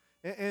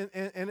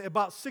 And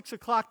about 6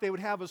 o'clock, they would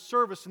have a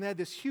service, and they had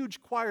this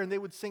huge choir, and they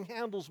would sing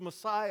Handel's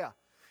Messiah.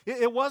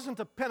 It wasn't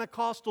a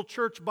Pentecostal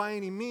church by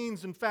any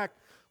means. In fact,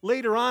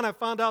 later on, I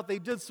found out they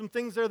did some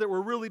things there that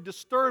were really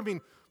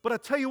disturbing. But I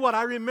tell you what,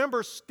 I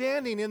remember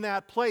standing in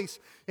that place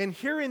and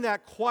hearing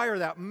that choir,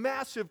 that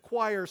massive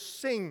choir,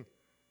 sing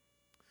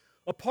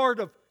a part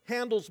of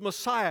Handel's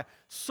Messiah,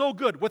 so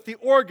good with the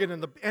organ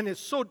and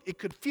it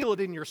could feel it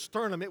in your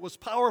sternum. It was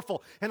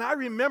powerful. And I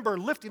remember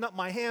lifting up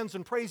my hands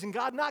and praising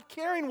God, not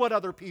caring what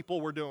other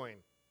people were doing,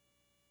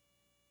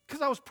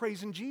 because I was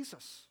praising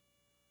Jesus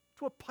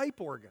to a pipe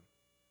organ.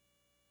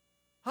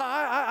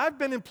 I've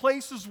been in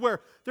places where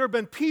there have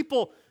been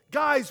people,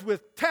 guys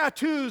with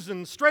tattoos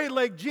and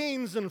straight-leg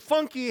jeans and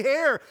funky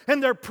hair,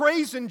 and they're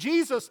praising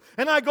Jesus,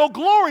 and I go,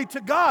 glory to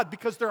God,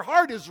 because their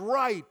heart is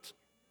right.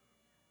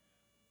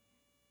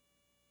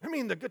 I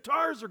mean, the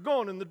guitars are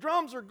going and the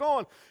drums are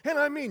going. And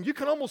I mean, you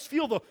can almost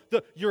feel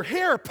your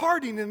hair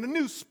parting in a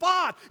new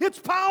spot. It's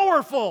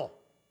powerful.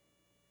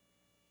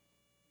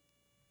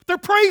 But they're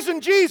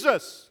praising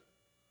Jesus.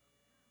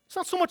 It's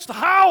not so much the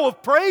how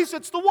of praise,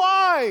 it's the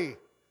why.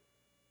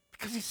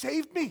 Because He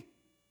saved me.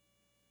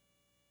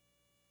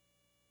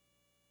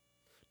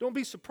 Don't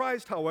be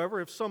surprised, however,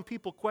 if some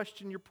people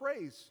question your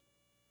praise.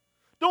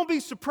 Don't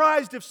be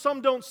surprised if some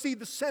don't see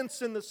the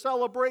sense in the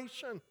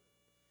celebration.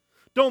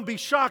 Don't be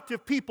shocked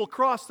if people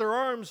cross their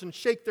arms and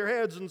shake their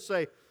heads and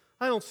say,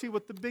 I don't see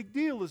what the big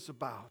deal is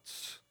about.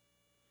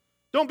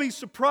 Don't be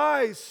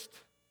surprised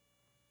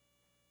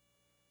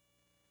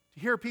to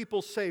hear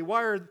people say,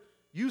 why are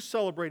you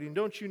celebrating?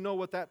 Don't you know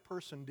what that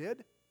person did?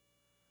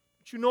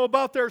 Don't you know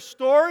about their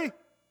story?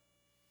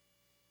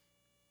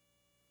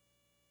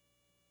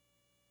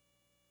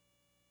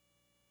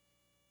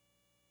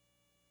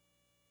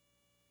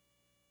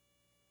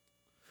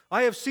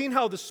 I have seen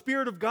how the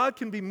Spirit of God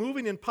can be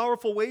moving in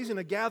powerful ways in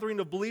a gathering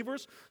of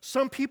believers.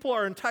 Some people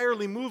are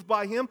entirely moved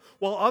by Him,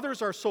 while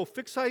others are so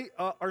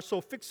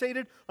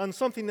fixated on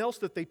something else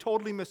that they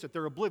totally miss it.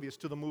 They're oblivious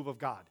to the move of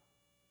God.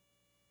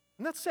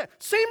 And that's it.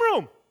 Same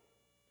room.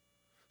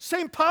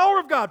 Same power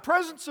of God,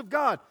 presence of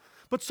God,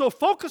 but so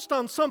focused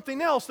on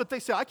something else that they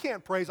say, I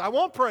can't praise, I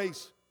won't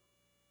praise.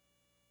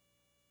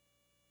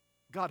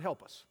 God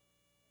help us.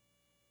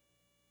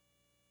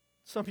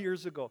 Some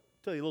years ago, I'll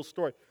tell you a little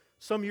story.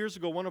 Some years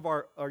ago, one of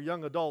our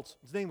young adults,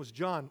 his name was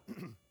John.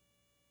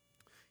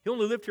 He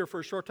only lived here for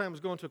a short time,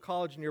 was going to a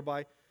college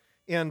nearby,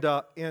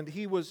 and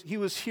he was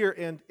here,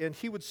 and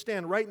he would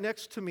stand right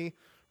next to me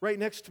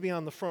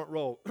on the front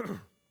row.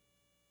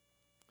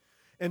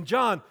 And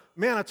John,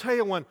 man, I tell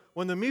you,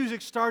 when the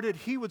music started,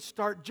 he would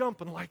start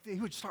jumping, he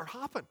would start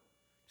hopping.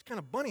 He's kind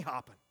of bunny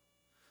hopping.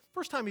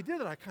 First time he did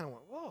it, I kind of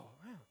went, whoa,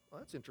 man,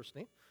 well, that's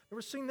interesting.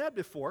 Never seen that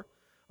before.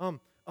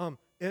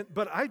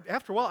 But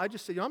after a while, I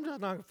just said, I'm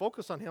just not going to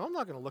focus on him. I'm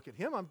not going to look at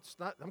him. I'm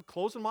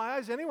closing my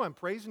eyes anyway. I'm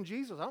praising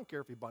Jesus. I don't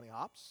care if he bunny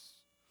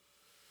hops.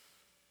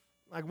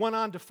 I went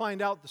on to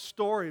find out the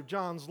story of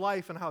John's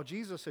life and how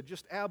Jesus had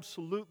just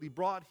absolutely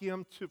brought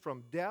him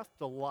from death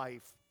to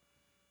life.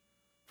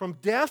 From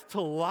death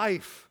to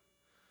life.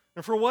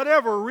 And for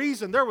whatever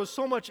reason, there was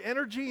so much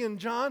energy in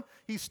John.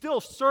 He's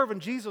still serving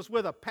Jesus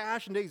with a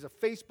passion. He's a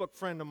Facebook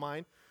friend of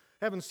mine.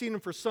 Haven't seen him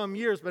for some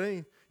years,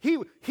 but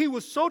he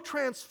was so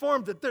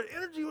transformed that the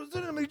energy was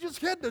in him. He just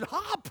had to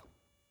hop.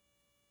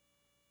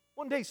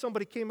 One day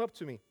somebody came up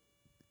to me.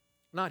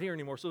 Not here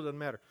anymore, so it doesn't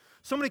matter.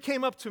 Somebody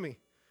came up to me,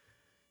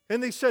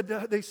 and they said,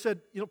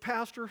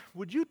 Pastor,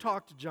 would you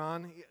talk to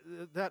John?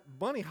 That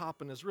bunny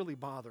hopping is really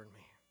bothering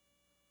me.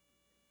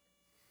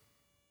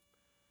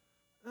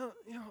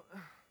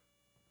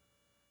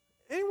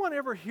 Anyone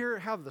ever here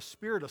have the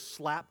spirit of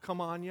slap come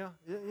on you?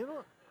 You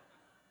know.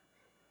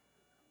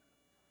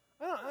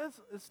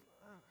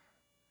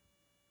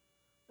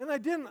 And I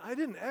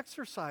didn't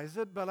exercise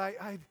it, but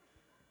I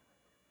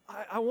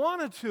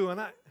wanted to,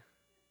 and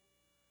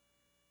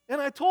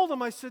I told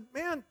him, I said,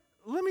 man,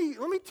 let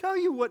me tell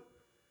you what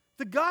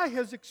the guy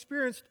has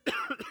experienced.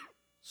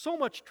 So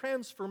much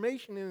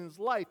transformation in his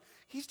life.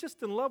 He's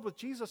just in love with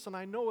Jesus, and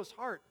I know his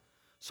heart.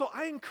 So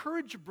I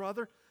encourage you,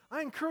 brother.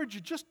 I encourage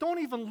you, just don't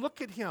even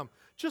look at him.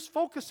 Just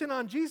focus in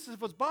on Jesus.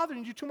 If it's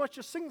bothering you too much,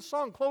 just sing the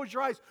song, close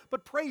your eyes,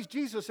 but praise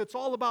Jesus. It's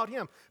all about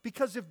Him.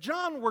 Because if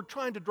John were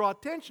trying to draw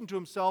attention to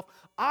himself,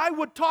 I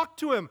would talk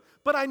to him,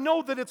 but I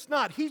know that it's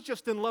not. He's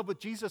just in love with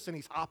Jesus and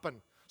he's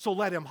hopping, so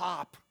let him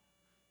hop.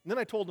 And then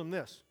I told him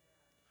this.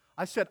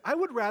 I said, I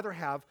would rather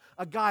have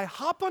a guy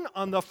hopping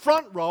on the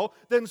front row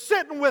than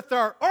sitting with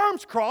our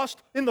arms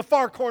crossed in the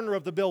far corner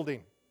of the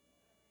building.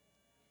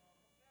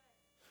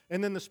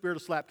 And then the spirit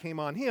of slap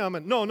came on him,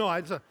 and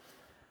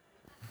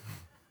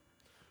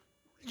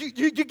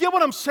you get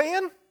what I'm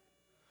saying?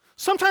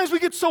 Sometimes we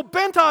get so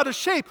bent out of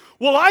shape.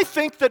 Well, I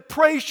think that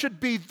praise should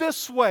be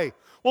this way.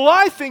 Well,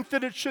 I think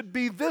that it should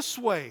be this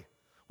way.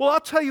 Well, I'll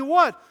tell you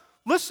what.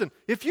 listen,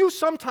 if you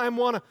sometime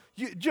want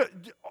to,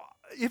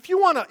 if you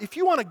want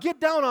to get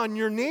down on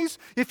your knees,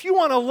 if you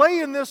want to lay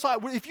in this,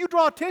 if you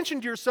draw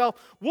attention to yourself,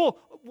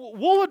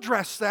 we'll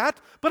address that.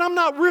 But I'm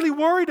not really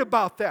worried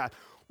about that.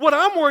 What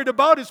I'm worried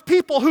about is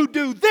people who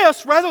do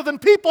this rather than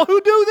people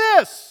who do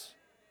this.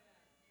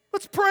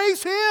 Let's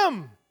praise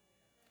Him.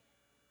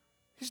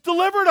 He's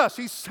delivered us.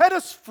 He's set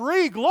us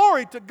free.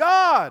 Glory to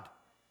God.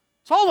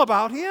 It's all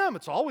about Him.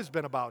 It's always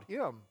been about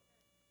Him.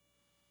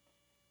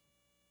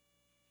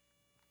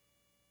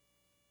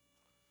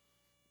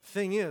 The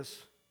thing is,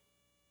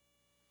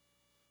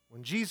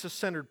 when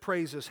Jesus-centered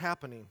praise is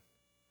happening,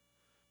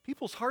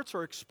 people's hearts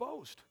are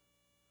exposed.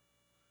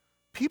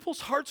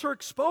 People's hearts are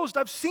exposed.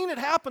 I've seen it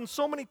happen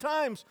so many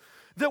times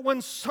that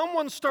when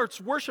someone starts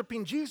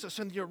worshiping Jesus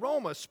and the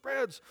aroma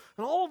spreads,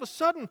 and all of a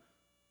sudden,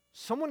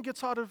 someone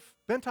gets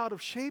bent out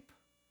of shape,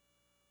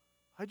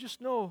 I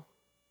just know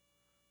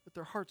that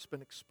their heart's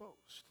been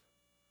exposed.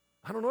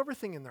 I don't know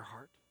everything in their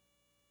heart,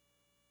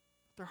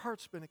 but their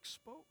heart's been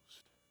exposed.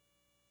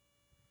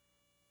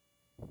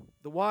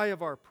 The why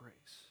of our praise.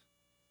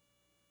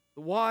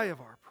 The why of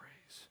our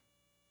praise.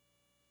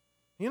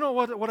 You know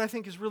what I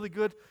think is really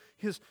good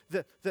is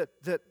that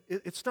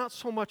it's not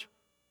so much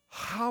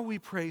how we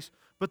praise,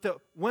 but that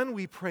when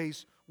we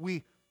praise,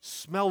 we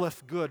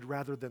smelleth good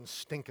rather than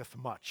stinketh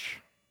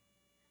much.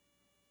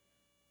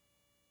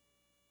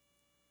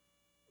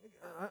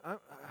 I'm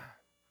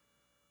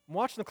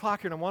watching the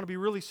clock here and I want to be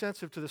really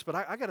sensitive to this, but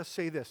I got to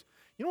say this.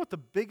 You know what the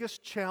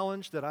biggest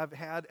challenge that I've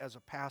had as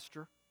a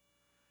pastor?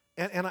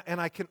 And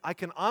I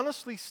can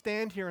honestly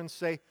stand here and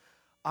say,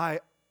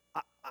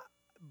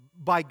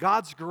 by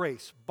God's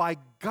grace,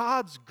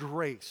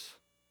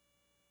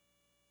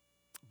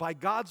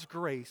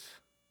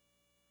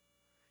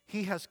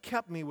 He has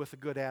kept me with a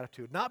good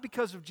attitude. Not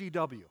because of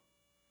GW,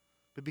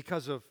 but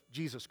because of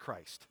Jesus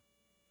Christ.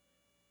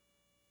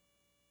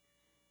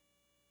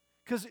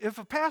 Because if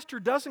a pastor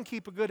doesn't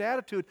keep a good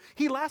attitude,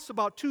 he lasts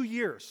about 2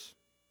 years.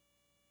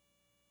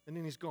 And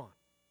then he's gone.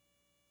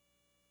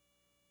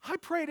 I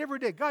prayed every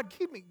day, God,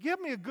 give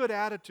me a good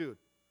attitude.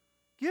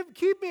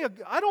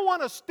 I don't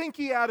want a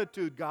stinky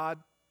attitude, God.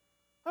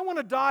 I want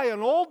to die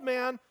an old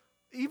man,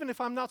 even if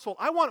I'm not so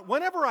old.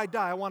 Whenever I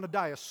die, I want to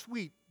die a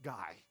sweet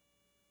guy.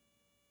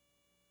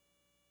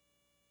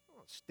 I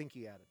want a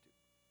stinky attitude.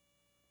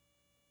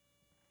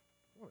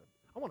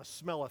 I want to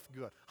smelleth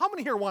good. How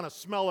many here want to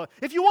smell it?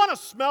 If you want to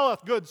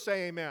smelleth good,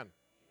 say amen.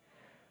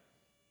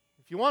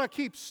 If you want to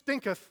keep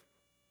stinketh,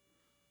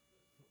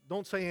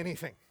 don't say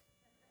anything.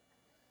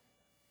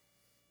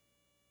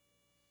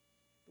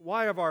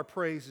 Why of our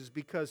praise is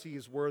because He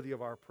is worthy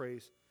of our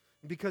praise,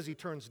 and because He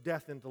turns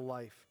death into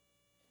life.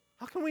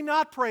 How can we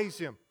not praise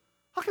Him?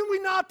 How can we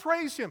not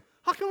praise Him?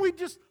 How can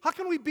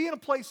we be in a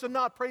place and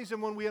not praise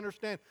Him when we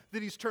understand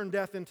that He's turned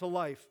death into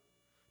life?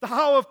 The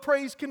how of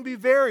praise can be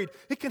varied.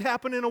 It can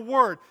happen in a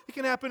word. It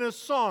can happen in a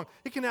song.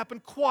 It can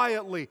happen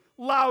quietly,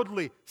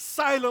 loudly,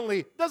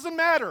 silently. Doesn't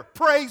matter.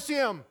 Praise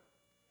Him.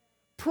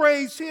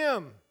 Praise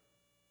Him.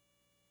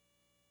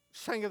 We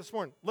sang it this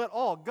morning. Let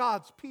all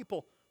God's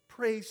people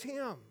praise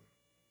Him.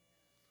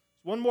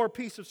 One more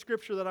piece of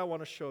Scripture that I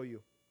want to show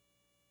you.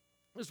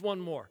 There's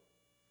one more.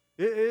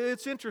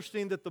 It's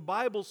interesting that the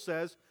Bible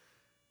says,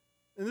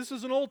 and this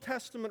is an Old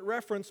Testament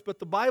reference, but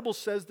the Bible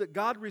says that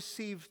God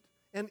received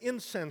an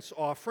incense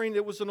offering.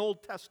 It was an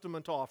Old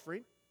Testament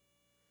offering.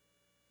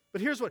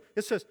 But here's what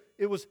it says.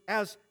 It was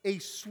as a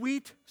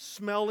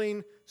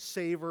sweet-smelling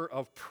savor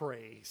of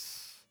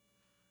praise.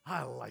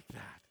 I like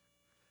that.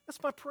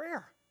 That's my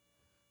prayer.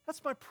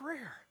 That's my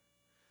prayer.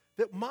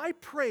 That my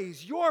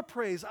praise, your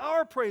praise,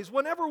 our praise,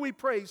 whenever we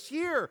praise,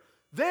 here,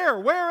 there,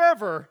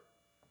 wherever,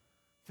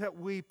 that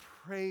we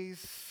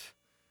praise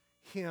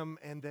Him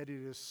and that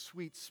it is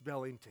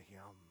sweet-smelling to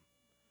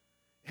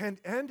Him.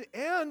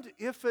 And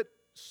if it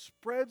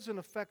spreads and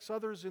affects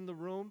others in the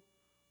room,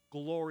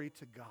 glory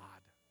to God.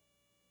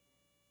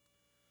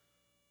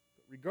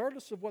 But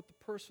regardless of what the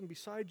person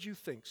beside you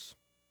thinks,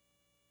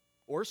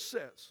 or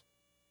says,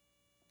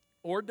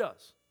 or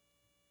does,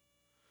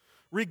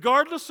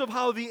 regardless of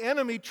how the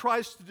enemy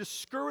tries to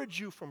discourage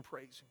you from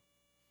praising,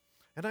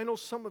 and I know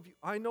some of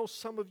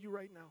you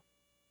right now,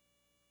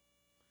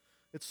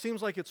 it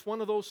seems like it's one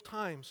of those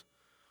times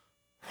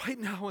right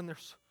now when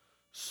there's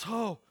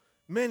so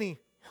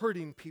many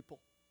hurting people.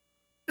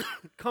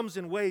 It comes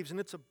in waves, and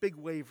it's a big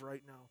wave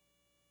right now.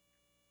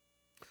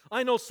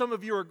 I know some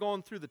of you are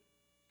going through the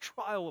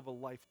trial of a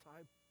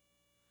lifetime.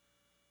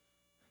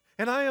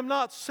 And I am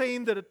not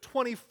saying that a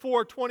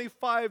 24,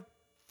 25,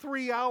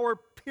 3-hour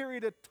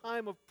period of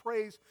time of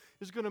praise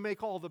is going to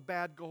make all the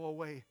bad go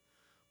away.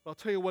 But I'll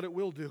tell you what it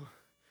will do.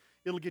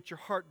 It'll get your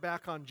heart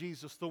back on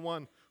Jesus, the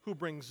one who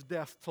brings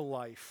death to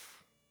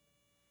life.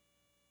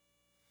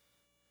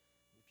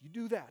 If you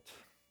do that,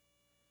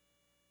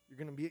 you're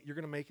going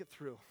to make it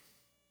through.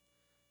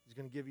 He's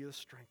going to give you the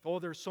strength. Oh,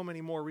 there's so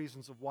many more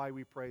reasons of why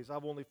we praise.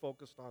 I've only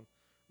focused on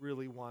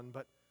really one,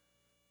 but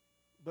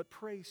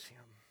praise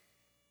Him.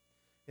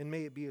 And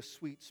may it be a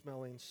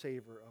sweet-smelling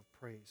savor of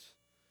praise.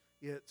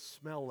 It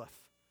smelleth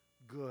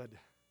good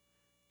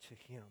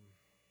to Him.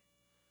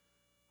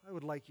 I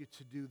would like you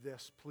to do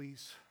this,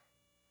 please.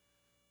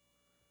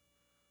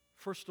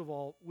 First of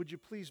all, would you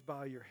please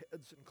bow your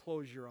heads and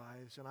close your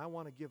eyes? And I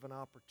want to give an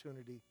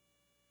opportunity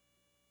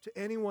to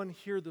anyone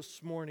here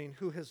this morning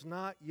who has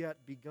not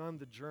yet begun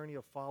the journey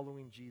of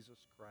following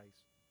Jesus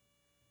Christ.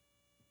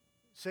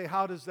 Say,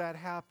 how does that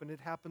happen? It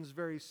happens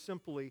very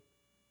simply.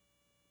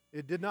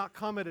 It did not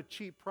come at a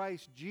cheap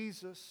price.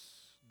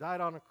 Jesus died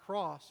on a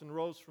cross and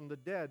rose from the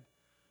dead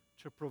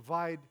to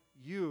provide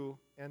you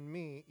and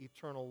me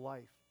eternal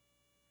life.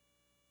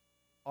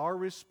 Our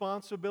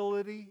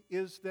responsibility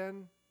is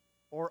then,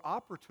 or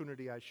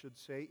opportunity I should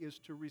say, is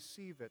to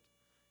receive it.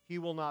 He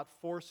will not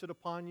force it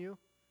upon you.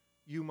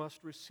 You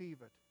must receive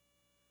it.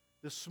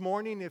 This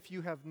morning, if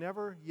you have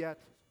never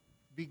yet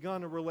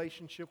begun a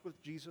relationship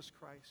with Jesus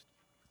Christ,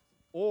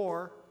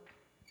 or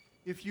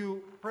if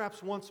you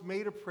perhaps once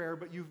made a prayer,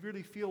 but you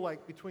really feel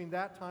like between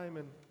that time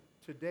and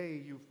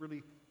today you've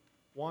really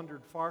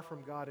wandered far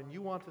from God, and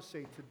you want to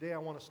say, today I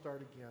want to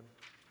start again.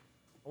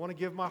 I want to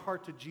give my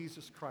heart to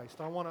Jesus Christ.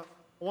 I want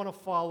to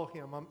follow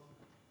Him.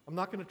 I'm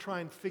not going to try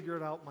and figure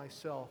it out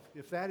myself.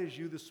 If that is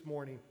you this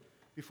morning,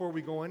 before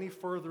we go any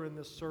further in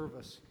this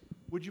service,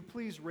 would you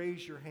please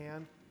raise your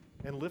hand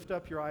and lift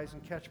up your eyes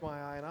and catch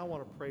my eye, and I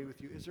want to pray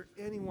with you. Is there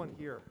anyone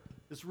here?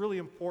 It's really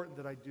important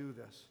that I do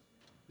this.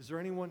 Is there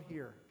anyone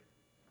here?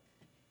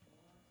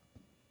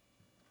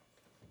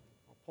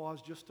 I'll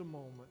pause just a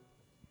moment.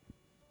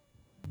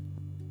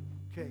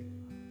 Okay.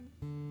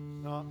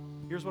 Now,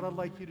 here's what I'd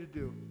like you to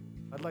do.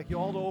 I'd like you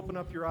all to open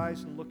up your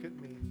eyes and look at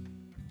me.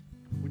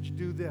 Would you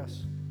do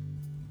this?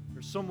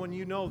 There's someone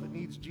you know that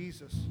needs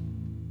Jesus,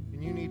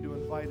 and you need to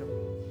invite him.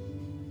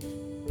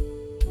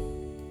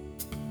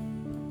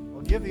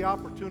 I'll give the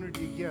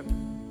opportunity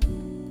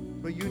again,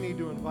 but you need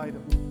to invite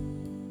him.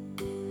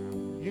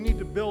 You need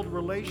to build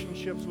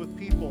relationships with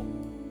people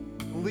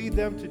and lead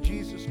them to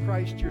Jesus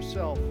Christ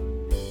yourself.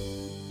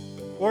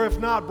 Or if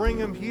not, bring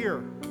them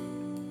here.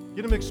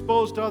 Get them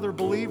exposed to other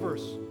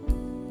believers.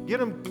 Get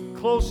them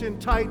close in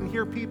tight and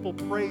hear people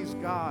praise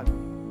God.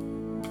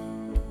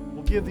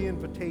 We'll give the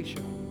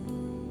invitation.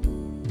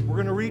 We're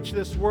going to reach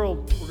this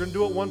world. We're going to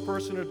do it one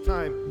person at a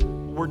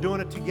time. We're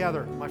doing it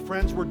together. My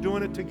friends, we're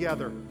doing it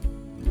together.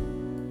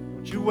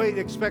 Don't you wait,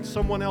 expect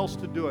someone else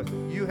to do it.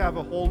 You have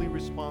a holy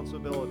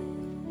responsibility.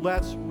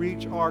 Let's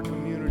reach our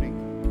community.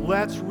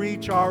 Let's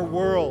reach our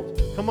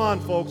world. Come on,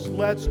 folks,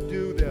 let's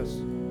do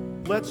this.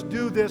 Let's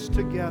do this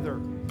together.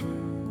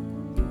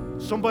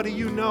 Somebody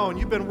you know, and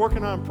you've been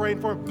working on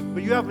praying for them,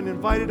 but you haven't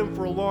invited them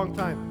for a long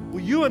time.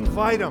 Well, you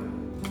invite them.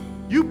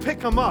 You pick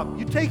them up.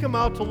 You take them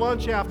out to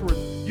lunch afterwards.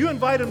 You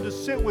invite them to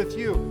sit with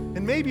you.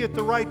 And maybe at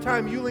the right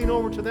time, you lean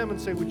over to them and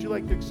say, would you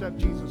like to accept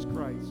Jesus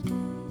Christ?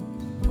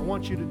 I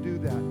want you to do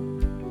that.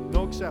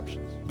 No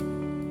exceptions.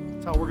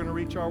 That's how we're going to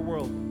reach our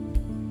world.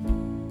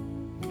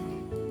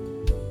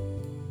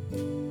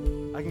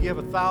 I can give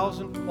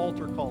 1,000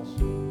 altar calls.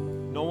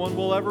 No one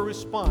will ever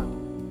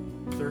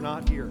respond if they're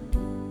not here.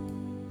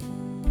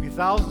 There'll be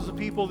thousands of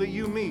people that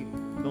you meet.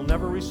 They'll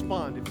never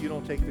respond if you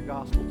don't take the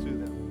gospel to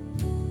them.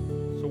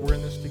 So we're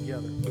in this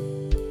together.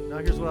 Now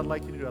here's what I'd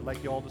like you to do. I'd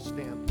like you all to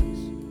stand,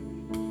 please.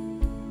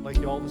 I'd like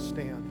you all to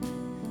stand.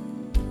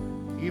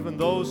 Even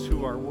those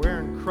who are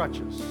wearing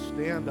crutches,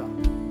 stand up.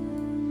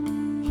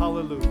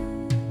 Hallelujah.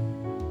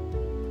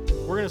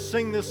 We're going to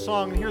sing this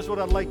song, and here's what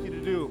I'd like you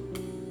to do.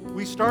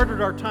 We started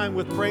our time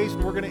with praise,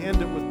 and we're going to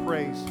end it with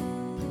praise.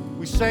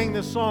 We sang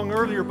this song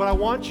earlier, but I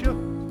want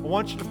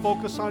you to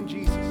focus on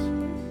Jesus.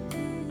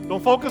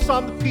 Don't focus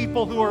on the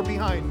people who are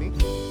behind me.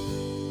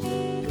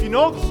 If you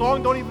know the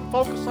song, don't even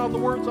focus on the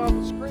words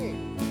on the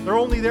screen. They're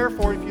only there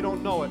for you if you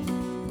don't know it.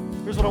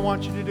 Here's what I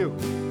want you to do.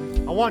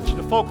 I want you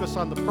to focus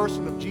on the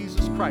person of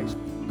Jesus Christ,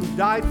 who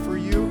died for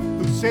you,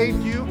 who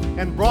saved you,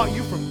 and brought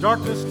you from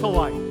darkness to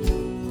light.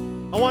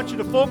 I want you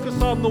to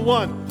focus on the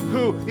one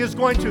who is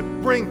going to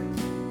bring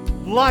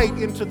light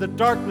into the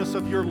darkness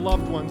of your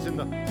loved ones in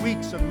the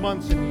weeks and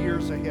months and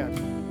years ahead.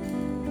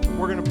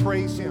 We're going to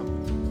praise Him.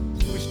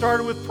 We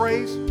started with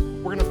praise.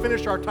 We're going to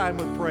finish our time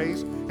with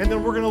praise. And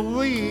then we're going to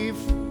leave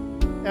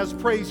as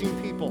praising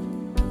people,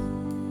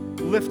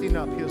 lifting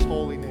up His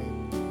holy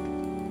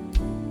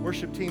name.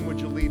 Worship team,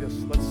 would you lead us?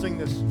 Let's sing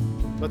this.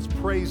 Let's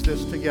praise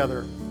this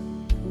together.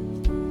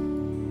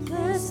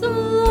 Bless the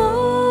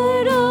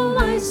Lord, oh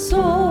my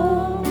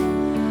soul.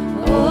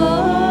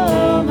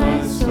 Oh,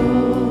 my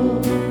soul.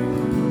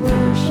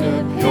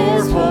 Worship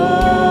His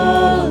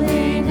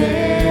holy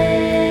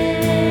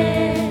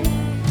name.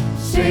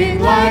 Sing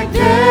like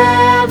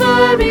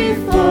never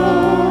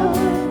before.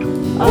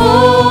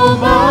 Oh,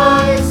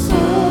 my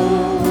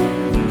soul.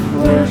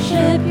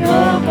 Worship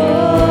your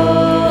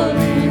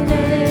holy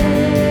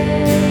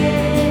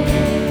name.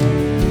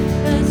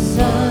 The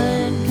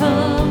sun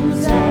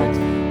comes out,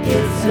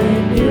 it's a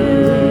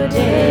new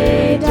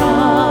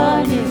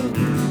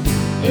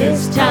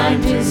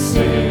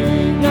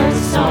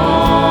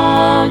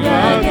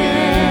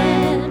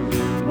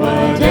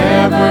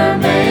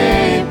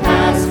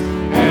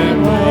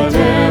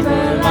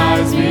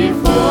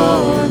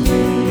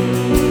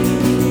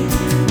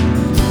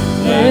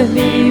with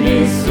me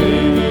be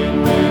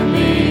singing when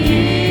the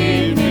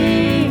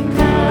evening comes.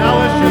 Now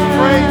let's just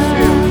praise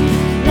Him.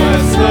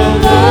 Bless the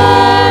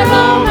Lord,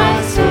 oh my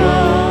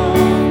soul,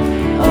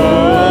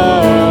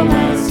 oh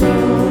my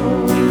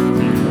soul,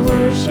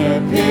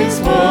 worship His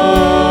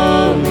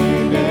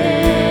holy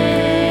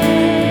name.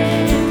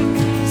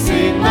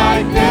 Sing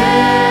like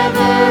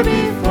never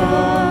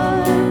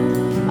before,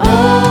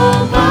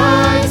 oh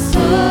my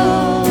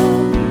soul,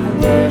 I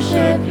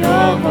worship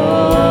Your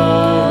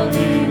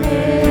holy name.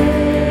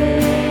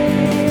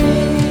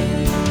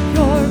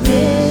 You're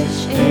rich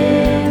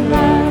in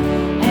love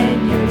and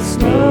You're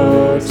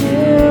slow to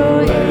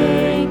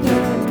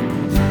anger.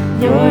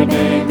 Your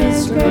name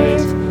is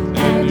great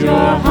and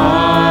Your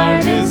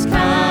heart is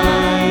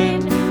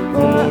kind.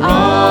 For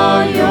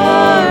all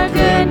Your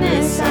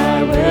goodness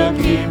I will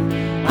keep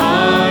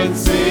on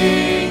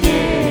singing.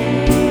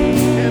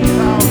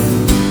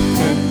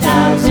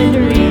 10,000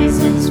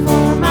 reasons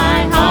for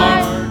my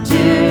heart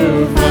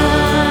to find.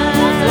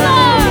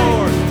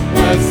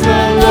 Bless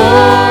the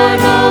Lord,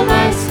 oh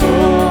my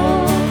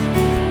soul,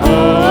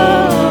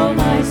 oh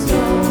my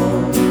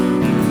soul,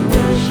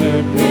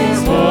 worship His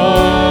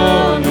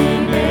holy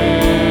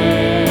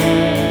name.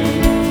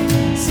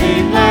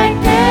 Sing like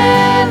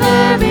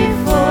never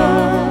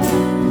before,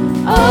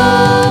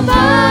 oh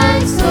my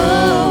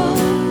soul,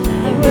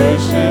 I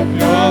worship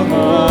Your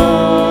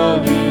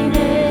holy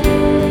name.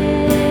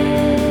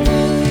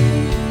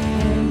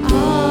 And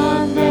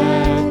on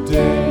that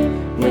day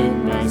when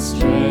my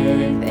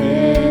strength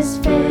is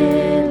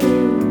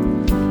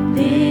failing,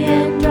 the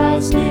end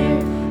draws near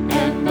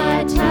and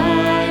my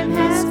time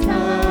has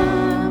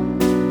come,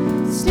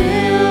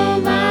 still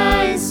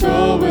my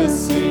soul will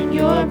sing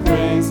Your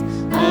praise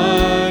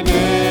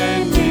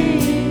unending.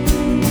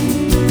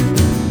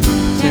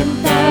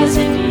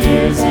 10,000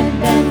 years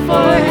and then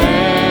forevermore.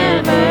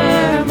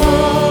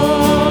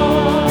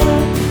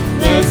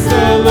 Bless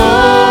the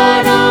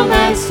Lord, oh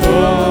my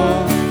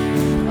soul,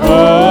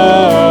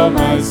 oh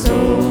my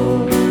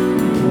soul,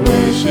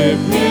 worship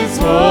His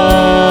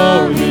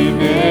holy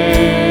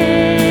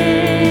name.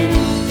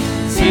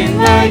 Sing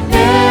like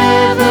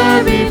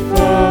never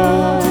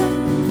before,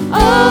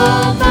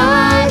 oh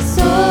my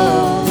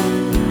soul,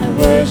 I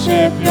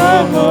worship Your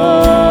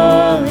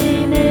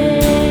holy name.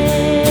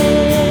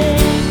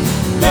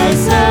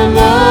 Bless the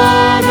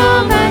Lord,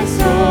 oh my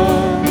soul,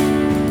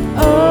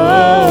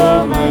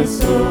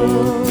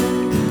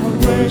 I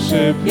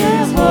worship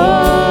His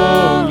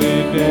holy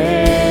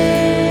name.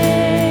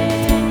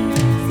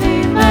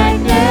 Sing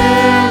like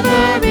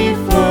never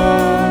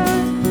before,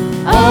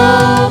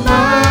 oh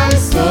my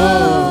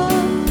soul,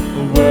 I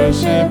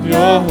worship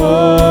Your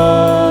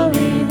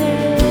holy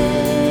name.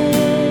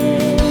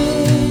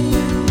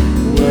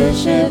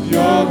 Worship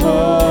Your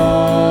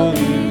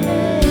holy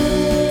name.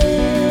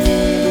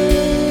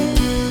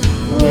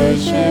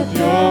 Worship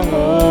Your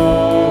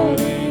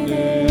holy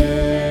name.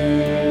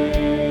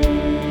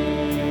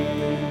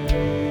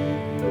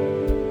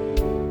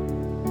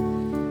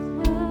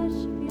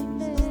 Worship Your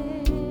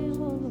name,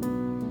 oh Lord.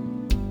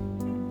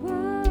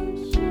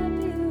 Worship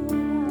You,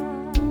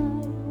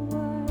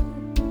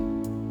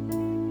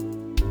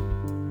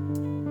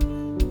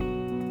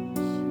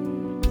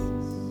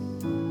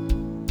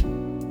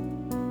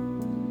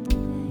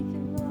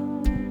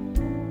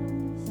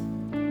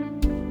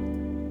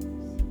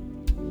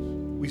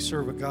 We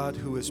serve a God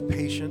who is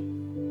patient,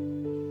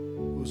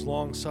 who is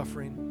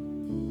long-suffering,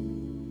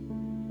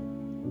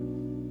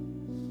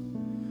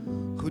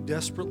 who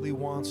desperately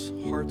wants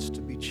hearts to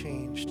be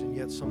changed, and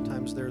yet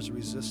sometimes there's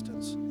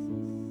resistance.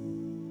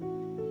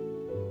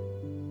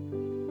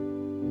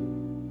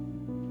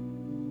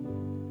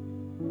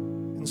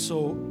 And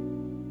so,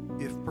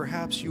 if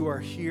perhaps you are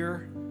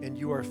here and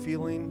you are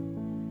feeling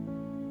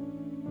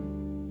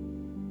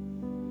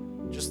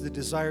just the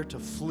desire to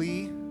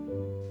flee,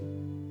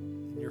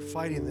 and you're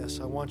fighting this,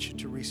 I want you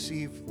to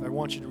receive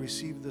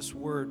this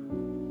word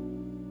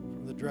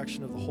from the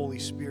direction of the Holy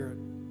Spirit.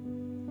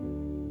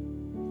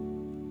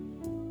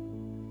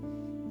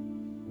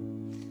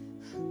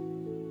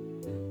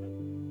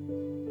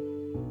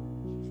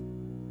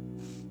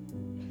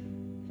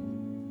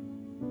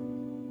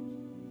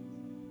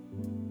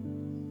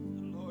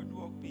 The Lord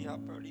woke me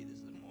up early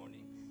this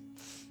morning.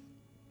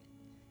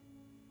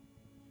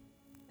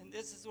 And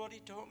this is what He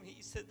told me.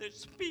 He said,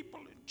 there's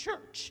people in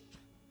church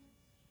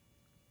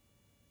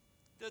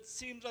that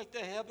seems like the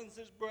heavens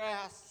is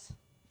brass.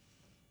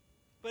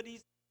 But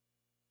He